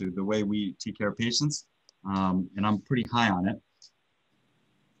improvement to the way we take care of patients. And I'm pretty high on it.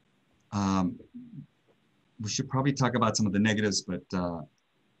 We should probably talk about some of the negatives, but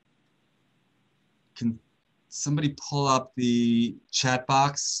can somebody pull up the chat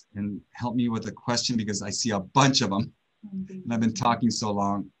box and help me with a question, because I see a bunch of them and I've been talking so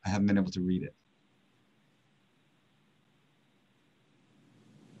long, I haven't been able to read it.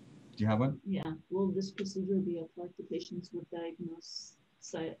 Do you have one? Yeah. Will this procedure be applied to patients with diagnosed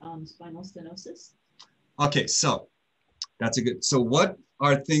spinal stenosis? Okay, so that's a good. So what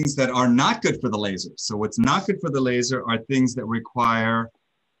are things that are not good for the laser? So what's not good for the laser are things that require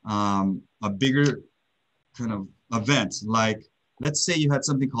a bigger kind of event. Like, let's say you had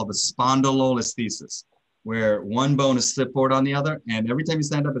something called the spondylolisthesis, where one bone is slipped forward on the other, and every time you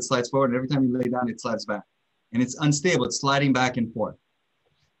stand up, it slides forward, and every time you lay down, it slides back. And it's unstable, it's sliding back and forth.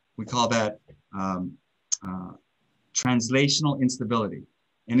 We call that translational instability.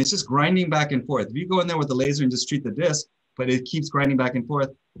 And it's just grinding back and forth. If you go in there with the laser and just treat the disc, but it keeps grinding back and forth,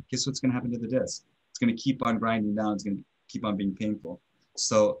 guess what's going to happen to the disc? It's going to keep on grinding down. It's going to keep on being painful.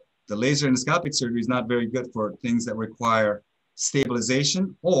 So the laser endoscopic surgery is not very good for things that require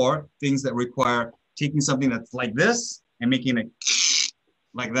stabilization, or things that require taking something that's like this and making it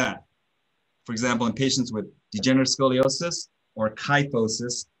like that. For example, in patients with degenerative scoliosis or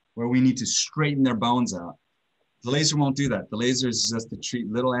kyphosis, where we need to straighten their bones out. The laser won't do that. The laser is just to treat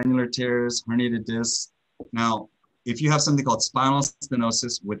little annular tears, herniated discs. Now, if you have something called spinal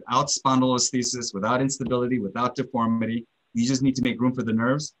stenosis without spondylolisthesis, without instability, without deformity, you just need to make room for the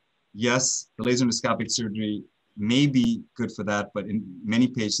nerves. Yes, the laser endoscopic surgery may be good for that, but in many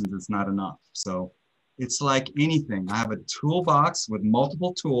patients, it's not enough. So it's like anything. I have a toolbox with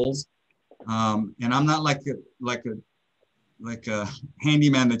multiple tools, and I'm not like a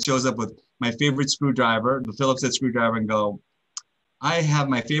handyman that shows up with my favorite screwdriver, the Phillips head screwdriver, and go, I have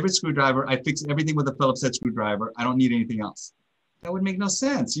my favorite screwdriver. I fix everything with a Phillips head screwdriver. I don't need anything else. That would make no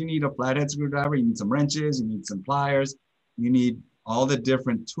sense. You need a flathead screwdriver. You need some wrenches. You need some pliers. You need all the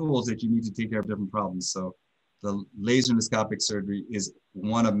different tools that you need to take care of different problems. So the laser endoscopic surgery is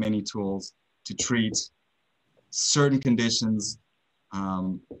one of many tools to treat certain conditions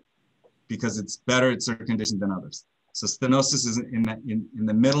because it's better at certain conditions than others. So stenosis is in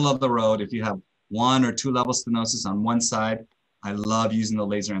the middle of the road. If you have 1 or 2 level stenosis on one side, I love using the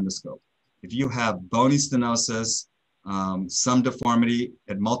laser endoscope. If you have bony stenosis, some deformity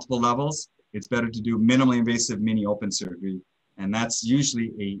at multiple levels, it's better to do minimally invasive mini open surgery. And that's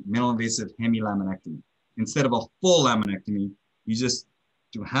usually a minimally invasive hemilaminectomy. Instead of a full laminectomy, you just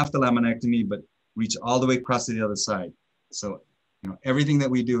do half the laminectomy, but reach all the way across to the other side. So, everything that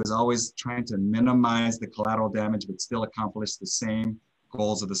we do is always trying to minimize the collateral damage, but still accomplish the same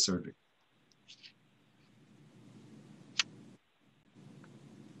goals of the surgery.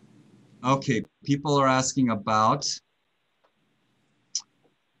 Okay, people are asking about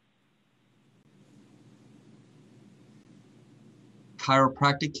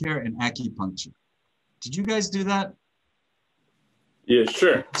chiropractic care and acupuncture. Did you guys do that? Yeah,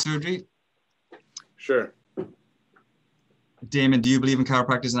 sure. Surgery? Sure. Damon, do you believe in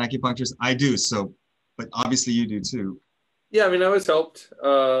chiropractors and acupuncturists? I do, but obviously you do too. Yeah, I mean, I was helped,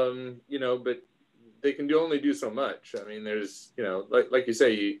 but they can only do so much. I mean, there's, like you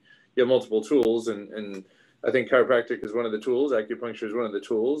say, you have multiple tools, and I think chiropractic is one of the tools, acupuncture is one of the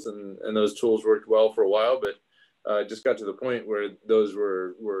tools, and those tools worked well for a while, but it just got to the point where those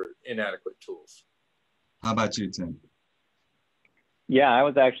were inadequate tools. How about you, Tim? Yeah, I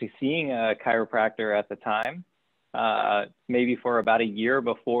was actually seeing a chiropractor at the time, maybe for about a year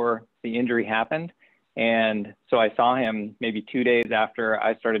before the injury happened. And so I saw him maybe 2 days after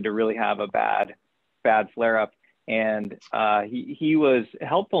I started to really have a bad flare-up. And he was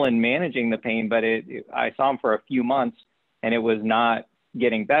helpful in managing the pain, but I saw him for a few months and it was not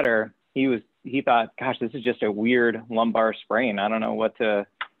getting better. He thought, gosh, this is just a weird lumbar sprain. I don't know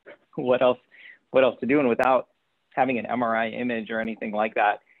what else to do. And without having an MRI image or anything like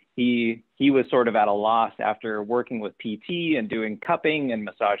that, he was sort of at a loss after working with PT and doing cupping and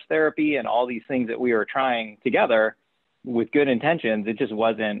massage therapy and all these things that we were trying together with good intentions. It just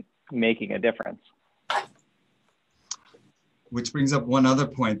wasn't making a difference. Which brings up one other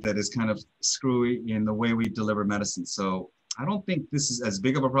point that is kind of screwy in the way we deliver medicine. So I don't think this is as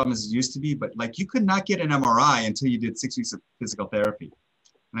big of a problem as it used to be, but like you could not get an MRI until you did 6 weeks of physical therapy.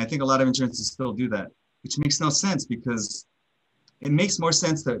 And I think a lot of insurances still do that, which makes no sense because it makes more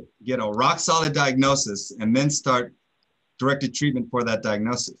sense to get a rock solid diagnosis and then start directed treatment for that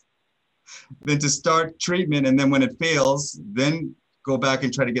diagnosis than to start treatment and then when it fails, then go back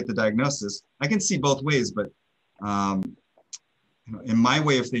and try to get the diagnosis. I can see both ways, but in my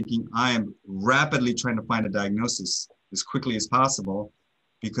way of thinking, I am rapidly trying to find a diagnosis as quickly as possible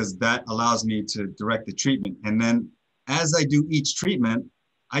because that allows me to direct the treatment. And then as I do each treatment,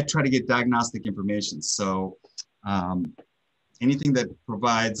 I try to get diagnostic information. So anything that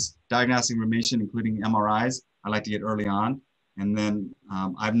provides diagnostic information, including MRIs, I like to get early on. And then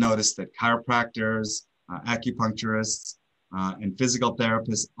I've noticed that chiropractors, acupuncturists, and physical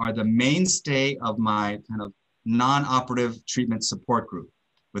therapists are the mainstay of my kind of non-operative treatment support group.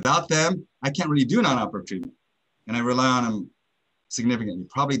 Without them, I can't really do non-operative treatment. And I rely on them significantly.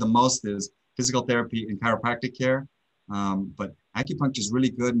 Probably the most is physical therapy and chiropractic care. But acupuncture is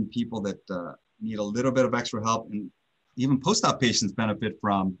really good in people that need a little bit of extra help. And even post-op patients benefit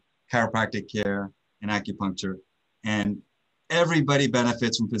from chiropractic care and acupuncture. And everybody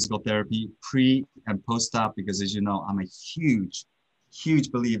benefits from physical therapy pre and post-op because, as you know, I'm a huge,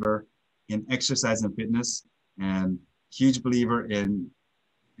 huge believer in exercise and fitness and huge believer in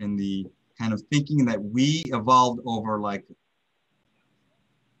the kind of thinking that we evolved over like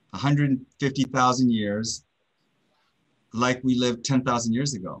 150,000 years like we lived 10,000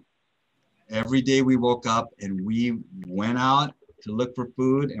 years ago. Every day we woke up and we went out to look for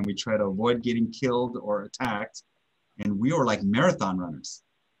food and we try to avoid getting killed or attacked. And we were like marathon runners.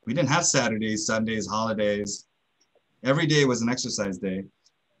 We didn't have Saturdays, Sundays, holidays. Every day was an exercise day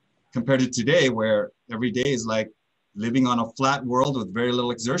compared to today where every day is like living on a flat world with very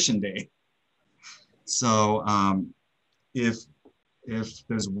little exertion day. So if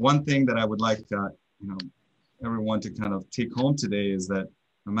there's one thing that I would like everyone to kind of take home today is that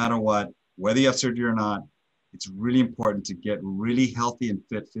no matter what, whether you have surgery or not, it's really important to get really healthy and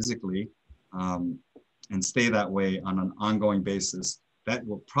fit physically and stay that way on an ongoing basis. That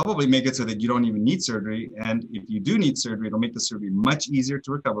will probably make it so that you don't even need surgery. And if you do need surgery, it'll make the surgery much easier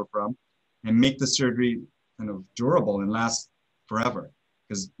to recover from and make the surgery kind of durable and last forever.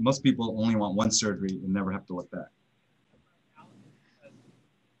 Because most people only want one surgery and never have to look back.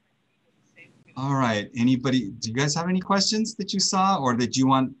 All right, anybody, do you guys have any questions that you saw or that you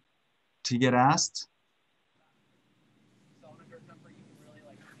want to get asked?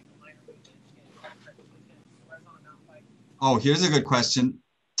 Oh, here's a good question.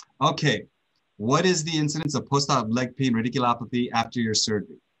 Okay, what is the incidence of post-op leg pain radiculopathy after your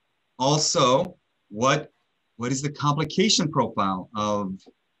surgery? Also, what is the complication profile of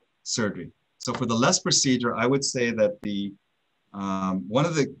surgery? So for the LES procedure, I would say that the one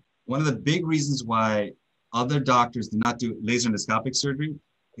of the big reasons why other doctors do not do laser endoscopic surgery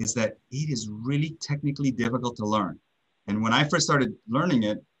is that it is really technically difficult to learn. And when I first started learning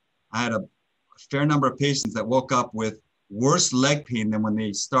it, I had a fair number of patients that woke up with worse leg pain than when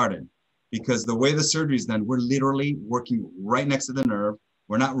they started, because the way the surgery is done, we're literally working right next to the nerve.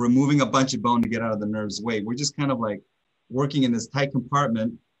 We're not removing a bunch of bone to get out of the nerve's way. We're just kind of like working in this tight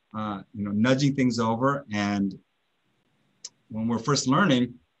compartment, nudging things over. And when we're first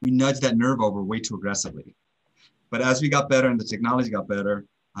learning, we nudge that nerve over way too aggressively. But as we got better and the technology got better,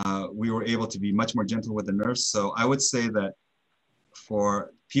 we were able to be much more gentle with the nerves. So I would say that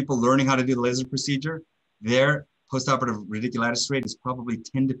for people learning how to do the laser procedure, their postoperative radiculitis rate is probably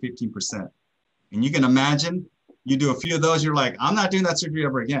 10 to 15%. And you can imagine, you do a few of those, you're like, I'm not doing that surgery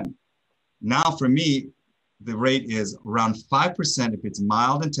ever again. Now for me, the rate is around 5% if it's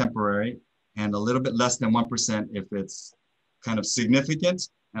mild and temporary, and a little bit less than 1% if it's kind of significant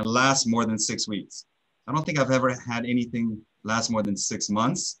and lasts more than 6 weeks. I don't think I've ever had anything last more than 6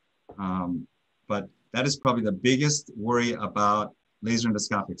 months, but that is probably the biggest worry about laser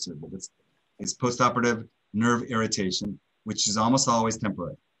endoscopic surgery. It's postoperative nerve irritation, which is almost always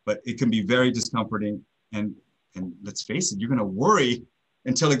temporary, but it can be very discomforting. And let's face it, you're gonna worry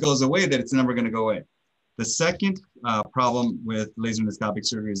until it goes away that it's never gonna go away. The second problem with laser endoscopic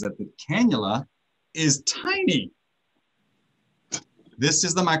surgery is that the cannula is tiny. This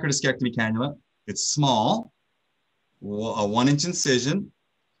is the microdiscectomy cannula. It's small, a 1-inch incision.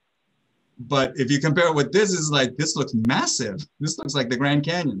 But if you compare it with this, is like, this looks massive. This looks like the Grand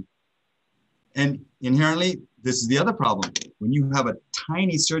Canyon. And inherently, this is the other problem. When you have a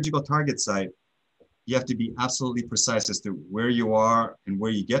tiny surgical target site, you have to be absolutely precise as to where you are and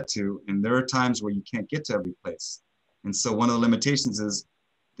where you get to. And there are times where you can't get to every place. And so one of the limitations is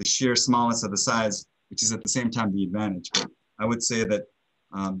the sheer smallness of the size, which is at the same time the advantage. But I would say that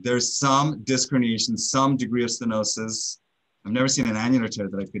there's some disc herniation, some degree of stenosis. I've never seen an annular tear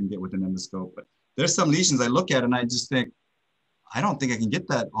that I couldn't get with an endoscope, but there's some lesions I look at and I just think, I don't think I can get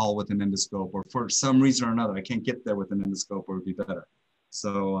that all with an endoscope, or for some reason or another, I can't get there with an endoscope, or it would be better.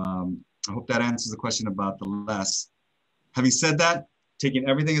 So I hope that answers the question about the LES. Having said that, taking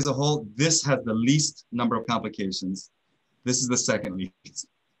everything as a whole, this has the least number of complications. This is the second least.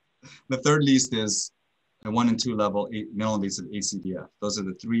 The third least is a 1 and 2 level minimally invasive ACDF. Those are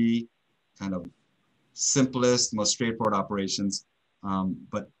the three kind of simplest, most straightforward operations.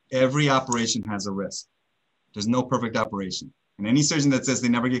 But every operation has a risk. There's no perfect operation. And any surgeon that says they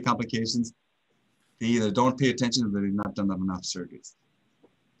never get complications, they either don't pay attention or they've not done enough surgeries.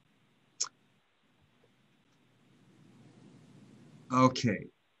 Okay.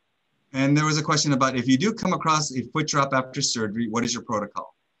 And there was a question about, if you do come across a foot drop after surgery, what is your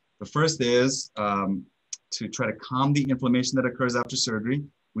protocol? The first is to try to calm the inflammation that occurs after surgery.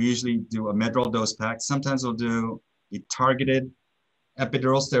 We usually do a Medrol dose pack. Sometimes we'll do a targeted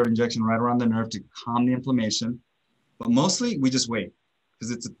epidural steroid injection right around the nerve to calm the inflammation. But mostly we just wait,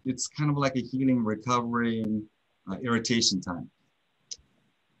 because it's kind of like a healing, recovery, irritation time.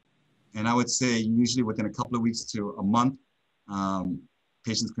 And I would say usually within a couple of weeks to a month,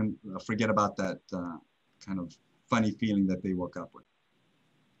 patients can forget about that kind of funny feeling that they woke up with.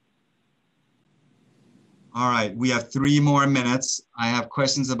 All right, we have 3 more minutes. I have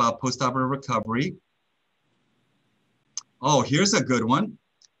questions about postoperative recovery. Oh, here's a good one.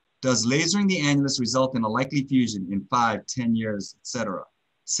 Does lasering the annulus result in a likely fusion in 5, 10 years, etc.?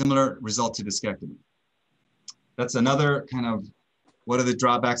 Similar result to discectomy. That's another kind of, what are the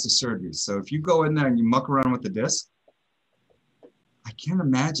drawbacks of surgery? So if you go in there and you muck around with the disc, I can't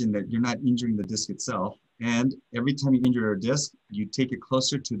imagine that you're not injuring the disc itself. And every time you injure a disc, you take it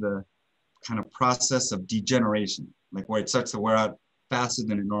closer to the kind of process of degeneration, like where it starts to wear out faster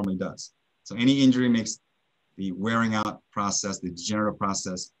than it normally does. So any injury makes the wearing out process, the degenerative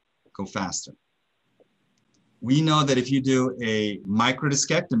process, go faster. We know that if you do a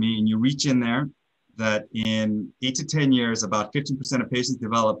microdiscectomy and you reach in there, that in 8 to 10 years, about 15% of patients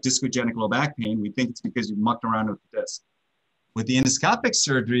develop discogenic low back pain. We think it's because you mucked around with the disc. With the endoscopic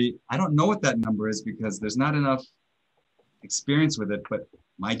surgery, I don't know what that number is because there's not enough experience with it, but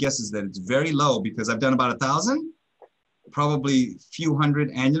my guess is that it's very low because I've done about 1,000, probably few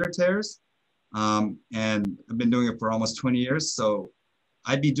hundred annular tears. And I've been doing it for almost 20 years. So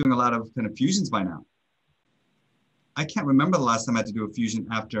I'd be doing a lot of kind of fusions by now. I can't remember the last time I had to do a fusion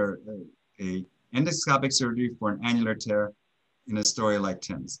after a endoscopic surgery for an annular tear in a story like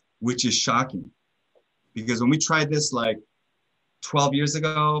Tim's, which is shocking. Because when we tried this like 12 years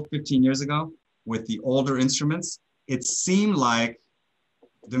ago, 15 years ago, with the older instruments, it seemed like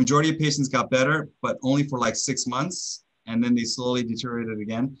the majority of patients got better, but only for like 6 months. And then they slowly deteriorated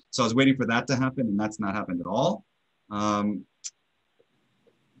again. So I was waiting for that to happen, and that's not happened at all. But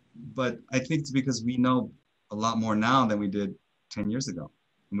I think it's because we know a lot more now than we did 10 years ago.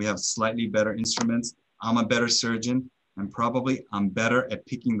 And we have slightly better instruments. I'm a better surgeon, and probably I'm better at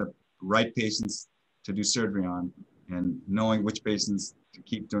picking the right patients to do surgery on and knowing which patients to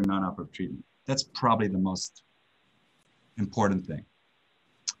keep doing non-operative treatment. That's probably the most important thing.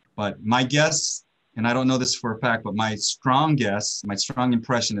 But my guess, and I don't know this for a fact, but my strong guess, my strong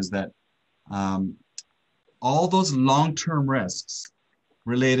impression is that all those long-term risks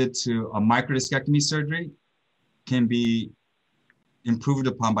related to a microdiscectomy surgery can be improved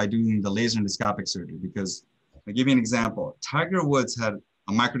upon by doing the laser endoscopic surgery. Because I'll give you an example. Tiger Woods had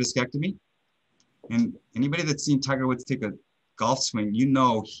a microdiscectomy, and anybody that's seen Tiger Woods take a golf swing, you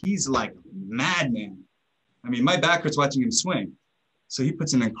know he's like a madman. I mean, my back hurts watching him swing. So he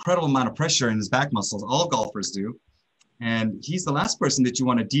puts an incredible amount of pressure in his back muscles. All golfers do. And he's the last person that you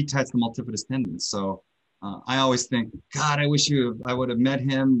want to detach the multifidus tendon. So I always think, God, I wish I would have met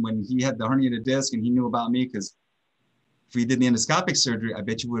him when he had the herniated disc and he knew about me, because if we did the endoscopic surgery, I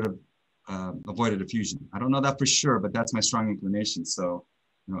bet you would have avoided a fusion. I don't know that for sure, but that's my strong inclination. So,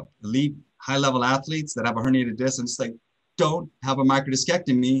 you know, elite high-level athletes that have a herniated disc, I'm just like, don't have a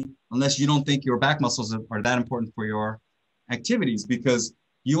microdiscectomy unless you don't think your back muscles are that important for your activities, because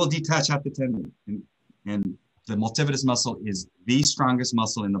you will detach half the tendon. And the multifidus muscle is the strongest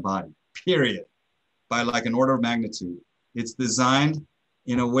muscle in the body, period, by like an order of magnitude. It's designed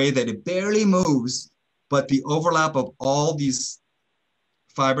in a way that it barely moves, but the overlap of all these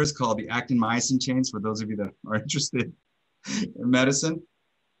fibers called the actin-myosin chains, for those of you that are interested in medicine,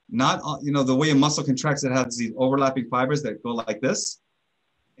 not, you know, the way a muscle contracts, it has these overlapping fibers that go like this.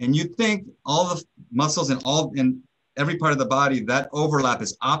 And you think all the muscles in every part of the body, that overlap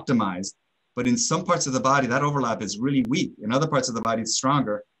is optimized, but in some parts of the body, that overlap is really weak. In other parts of the body, it's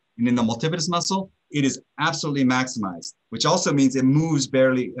stronger. And in the multifidus muscle, it is absolutely maximized, which also means it moves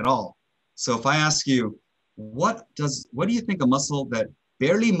barely at all. So if I ask you, what do you think a muscle that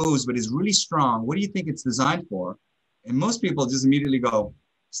barely moves but is really strong, what do you think it's designed for? And most people just immediately go,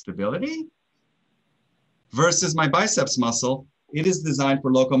 stability? Versus my biceps muscle, it is designed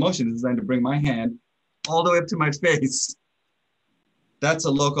for locomotion. It's designed to bring my hand all the way up to my face. That's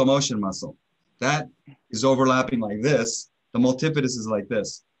a locomotion muscle. That is overlapping like this. The multifidus is like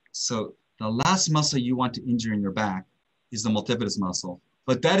this. So the last muscle you want to injure in your back is the multifidus muscle.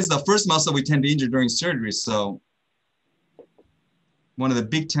 But that is the first muscle we tend to injure during surgery. So one of the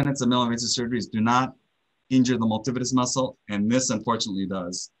big tenets of minimally invasive surgery is do not injure the multifidus muscle. And this unfortunately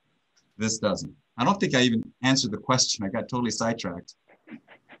does. This doesn't. I don't think I even answered the question. I got totally sidetracked.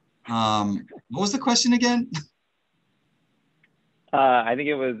 What was the question again? I think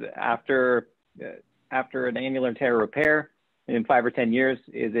it was after an annular tear repair in 5 or 10 years,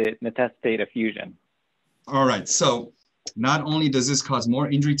 is it necessitate a fusion? All right. So not only does this cause more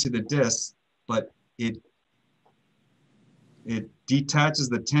injury to the disc, but it detaches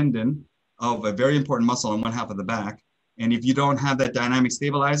the tendon of a very important muscle on one half of the back. And if you don't have that dynamic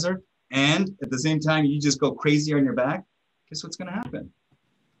stabilizer, and at the same time, you just go crazy on your back, guess what's going to happen?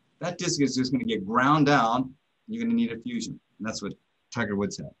 That disc is just going to get ground down. You're going to need a fusion. And that's what Tiger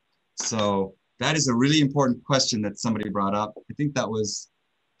Woods had. So that is a really important question that somebody brought up. I think that was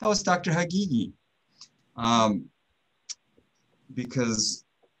Dr. Hagigi. Because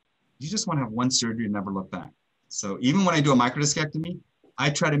you just want to have one surgery and never look back. So even when I do a microdiscectomy, I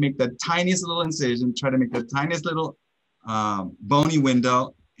try to make the tiniest little incision, try to make the tiniest little bony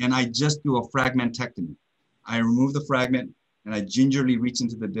window, and I just do a fragmentectomy. I remove the fragment and I gingerly reach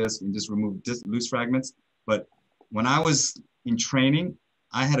into the disc and just remove loose fragments. But when I was in training,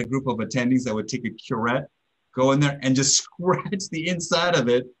 I had a group of attendings that would take a curette, go in there and just scratch the inside of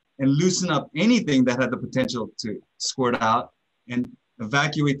it and loosen up anything that had the potential to squirt out and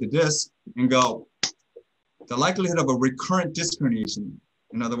evacuate the disc and go, the likelihood of a recurrent disc herniation,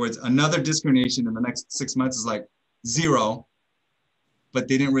 in other words, another disc herniation in the next 6 months is like 0, but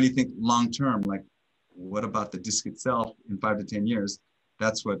they didn't really think long-term, like what about the disc itself in 5 to 10 years?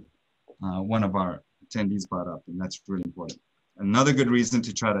 That's what one of our attendees brought up, and that's really important. Another good reason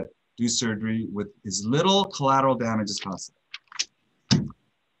to try to do surgery with as little collateral damage as possible.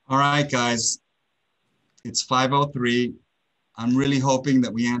 All right, guys, it's 5:03. I'm really hoping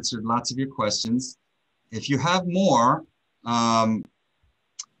that we answered lots of your questions. If you have more,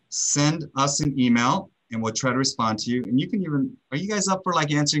 send us an email and we'll try to respond to you. And you can even, are you guys up for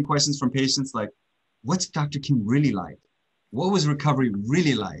like answering questions from patients like, what's Dr. Kim really like? What was recovery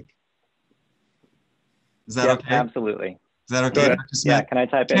really like? Is that okay? Absolutely. Is that okay, Dr. Smith? Yeah, can I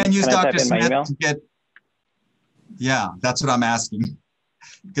type in, use Dr. my Smith email? to get, yeah, that's what I'm asking.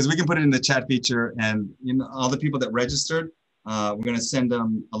 Because we can put it in the chat feature, and you know, all the people that registered, we're going to send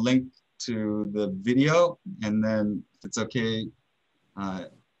them a link to the video, and then if it's okay,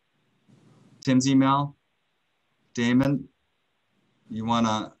 Tim's email. Damon, you want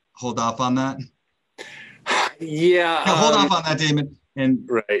to hold off on that? Yeah. Hold off on that, Damon. And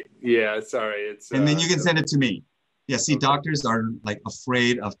right. Yeah. Sorry. It's. And then you can send it to me. Yeah. See, doctors are like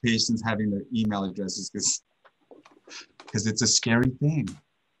afraid of patients having their email addresses because it's a scary thing.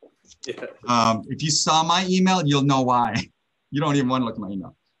 Yeah. If you saw my email, you'll know why. You don't even want to look at my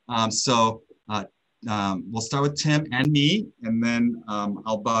email. We'll start with Tim and me, and then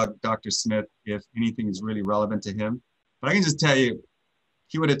I'll bug Dr. Smith if anything is really relevant to him. But I can just tell you,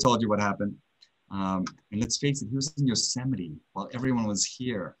 he would have told you what happened. And let's face it, he was in Yosemite while everyone was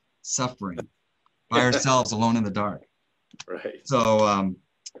here suffering by ourselves alone in the dark. Right. So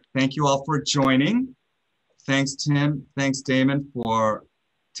thank you all for joining. Thanks, Tim. Thanks, Damon, for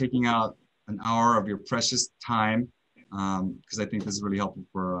taking out an hour of your precious time, because I think this is really helpful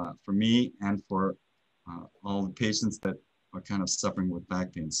for me and for all the patients that are kind of suffering with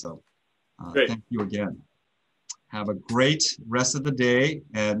back pain. So thank you again. Have a great rest of the day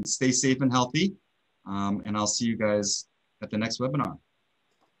and stay safe and healthy. And I'll see you guys at the next webinar.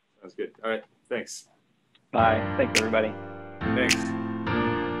 Sounds good. All right. Thanks. Bye. Thanks, everybody. Thanks.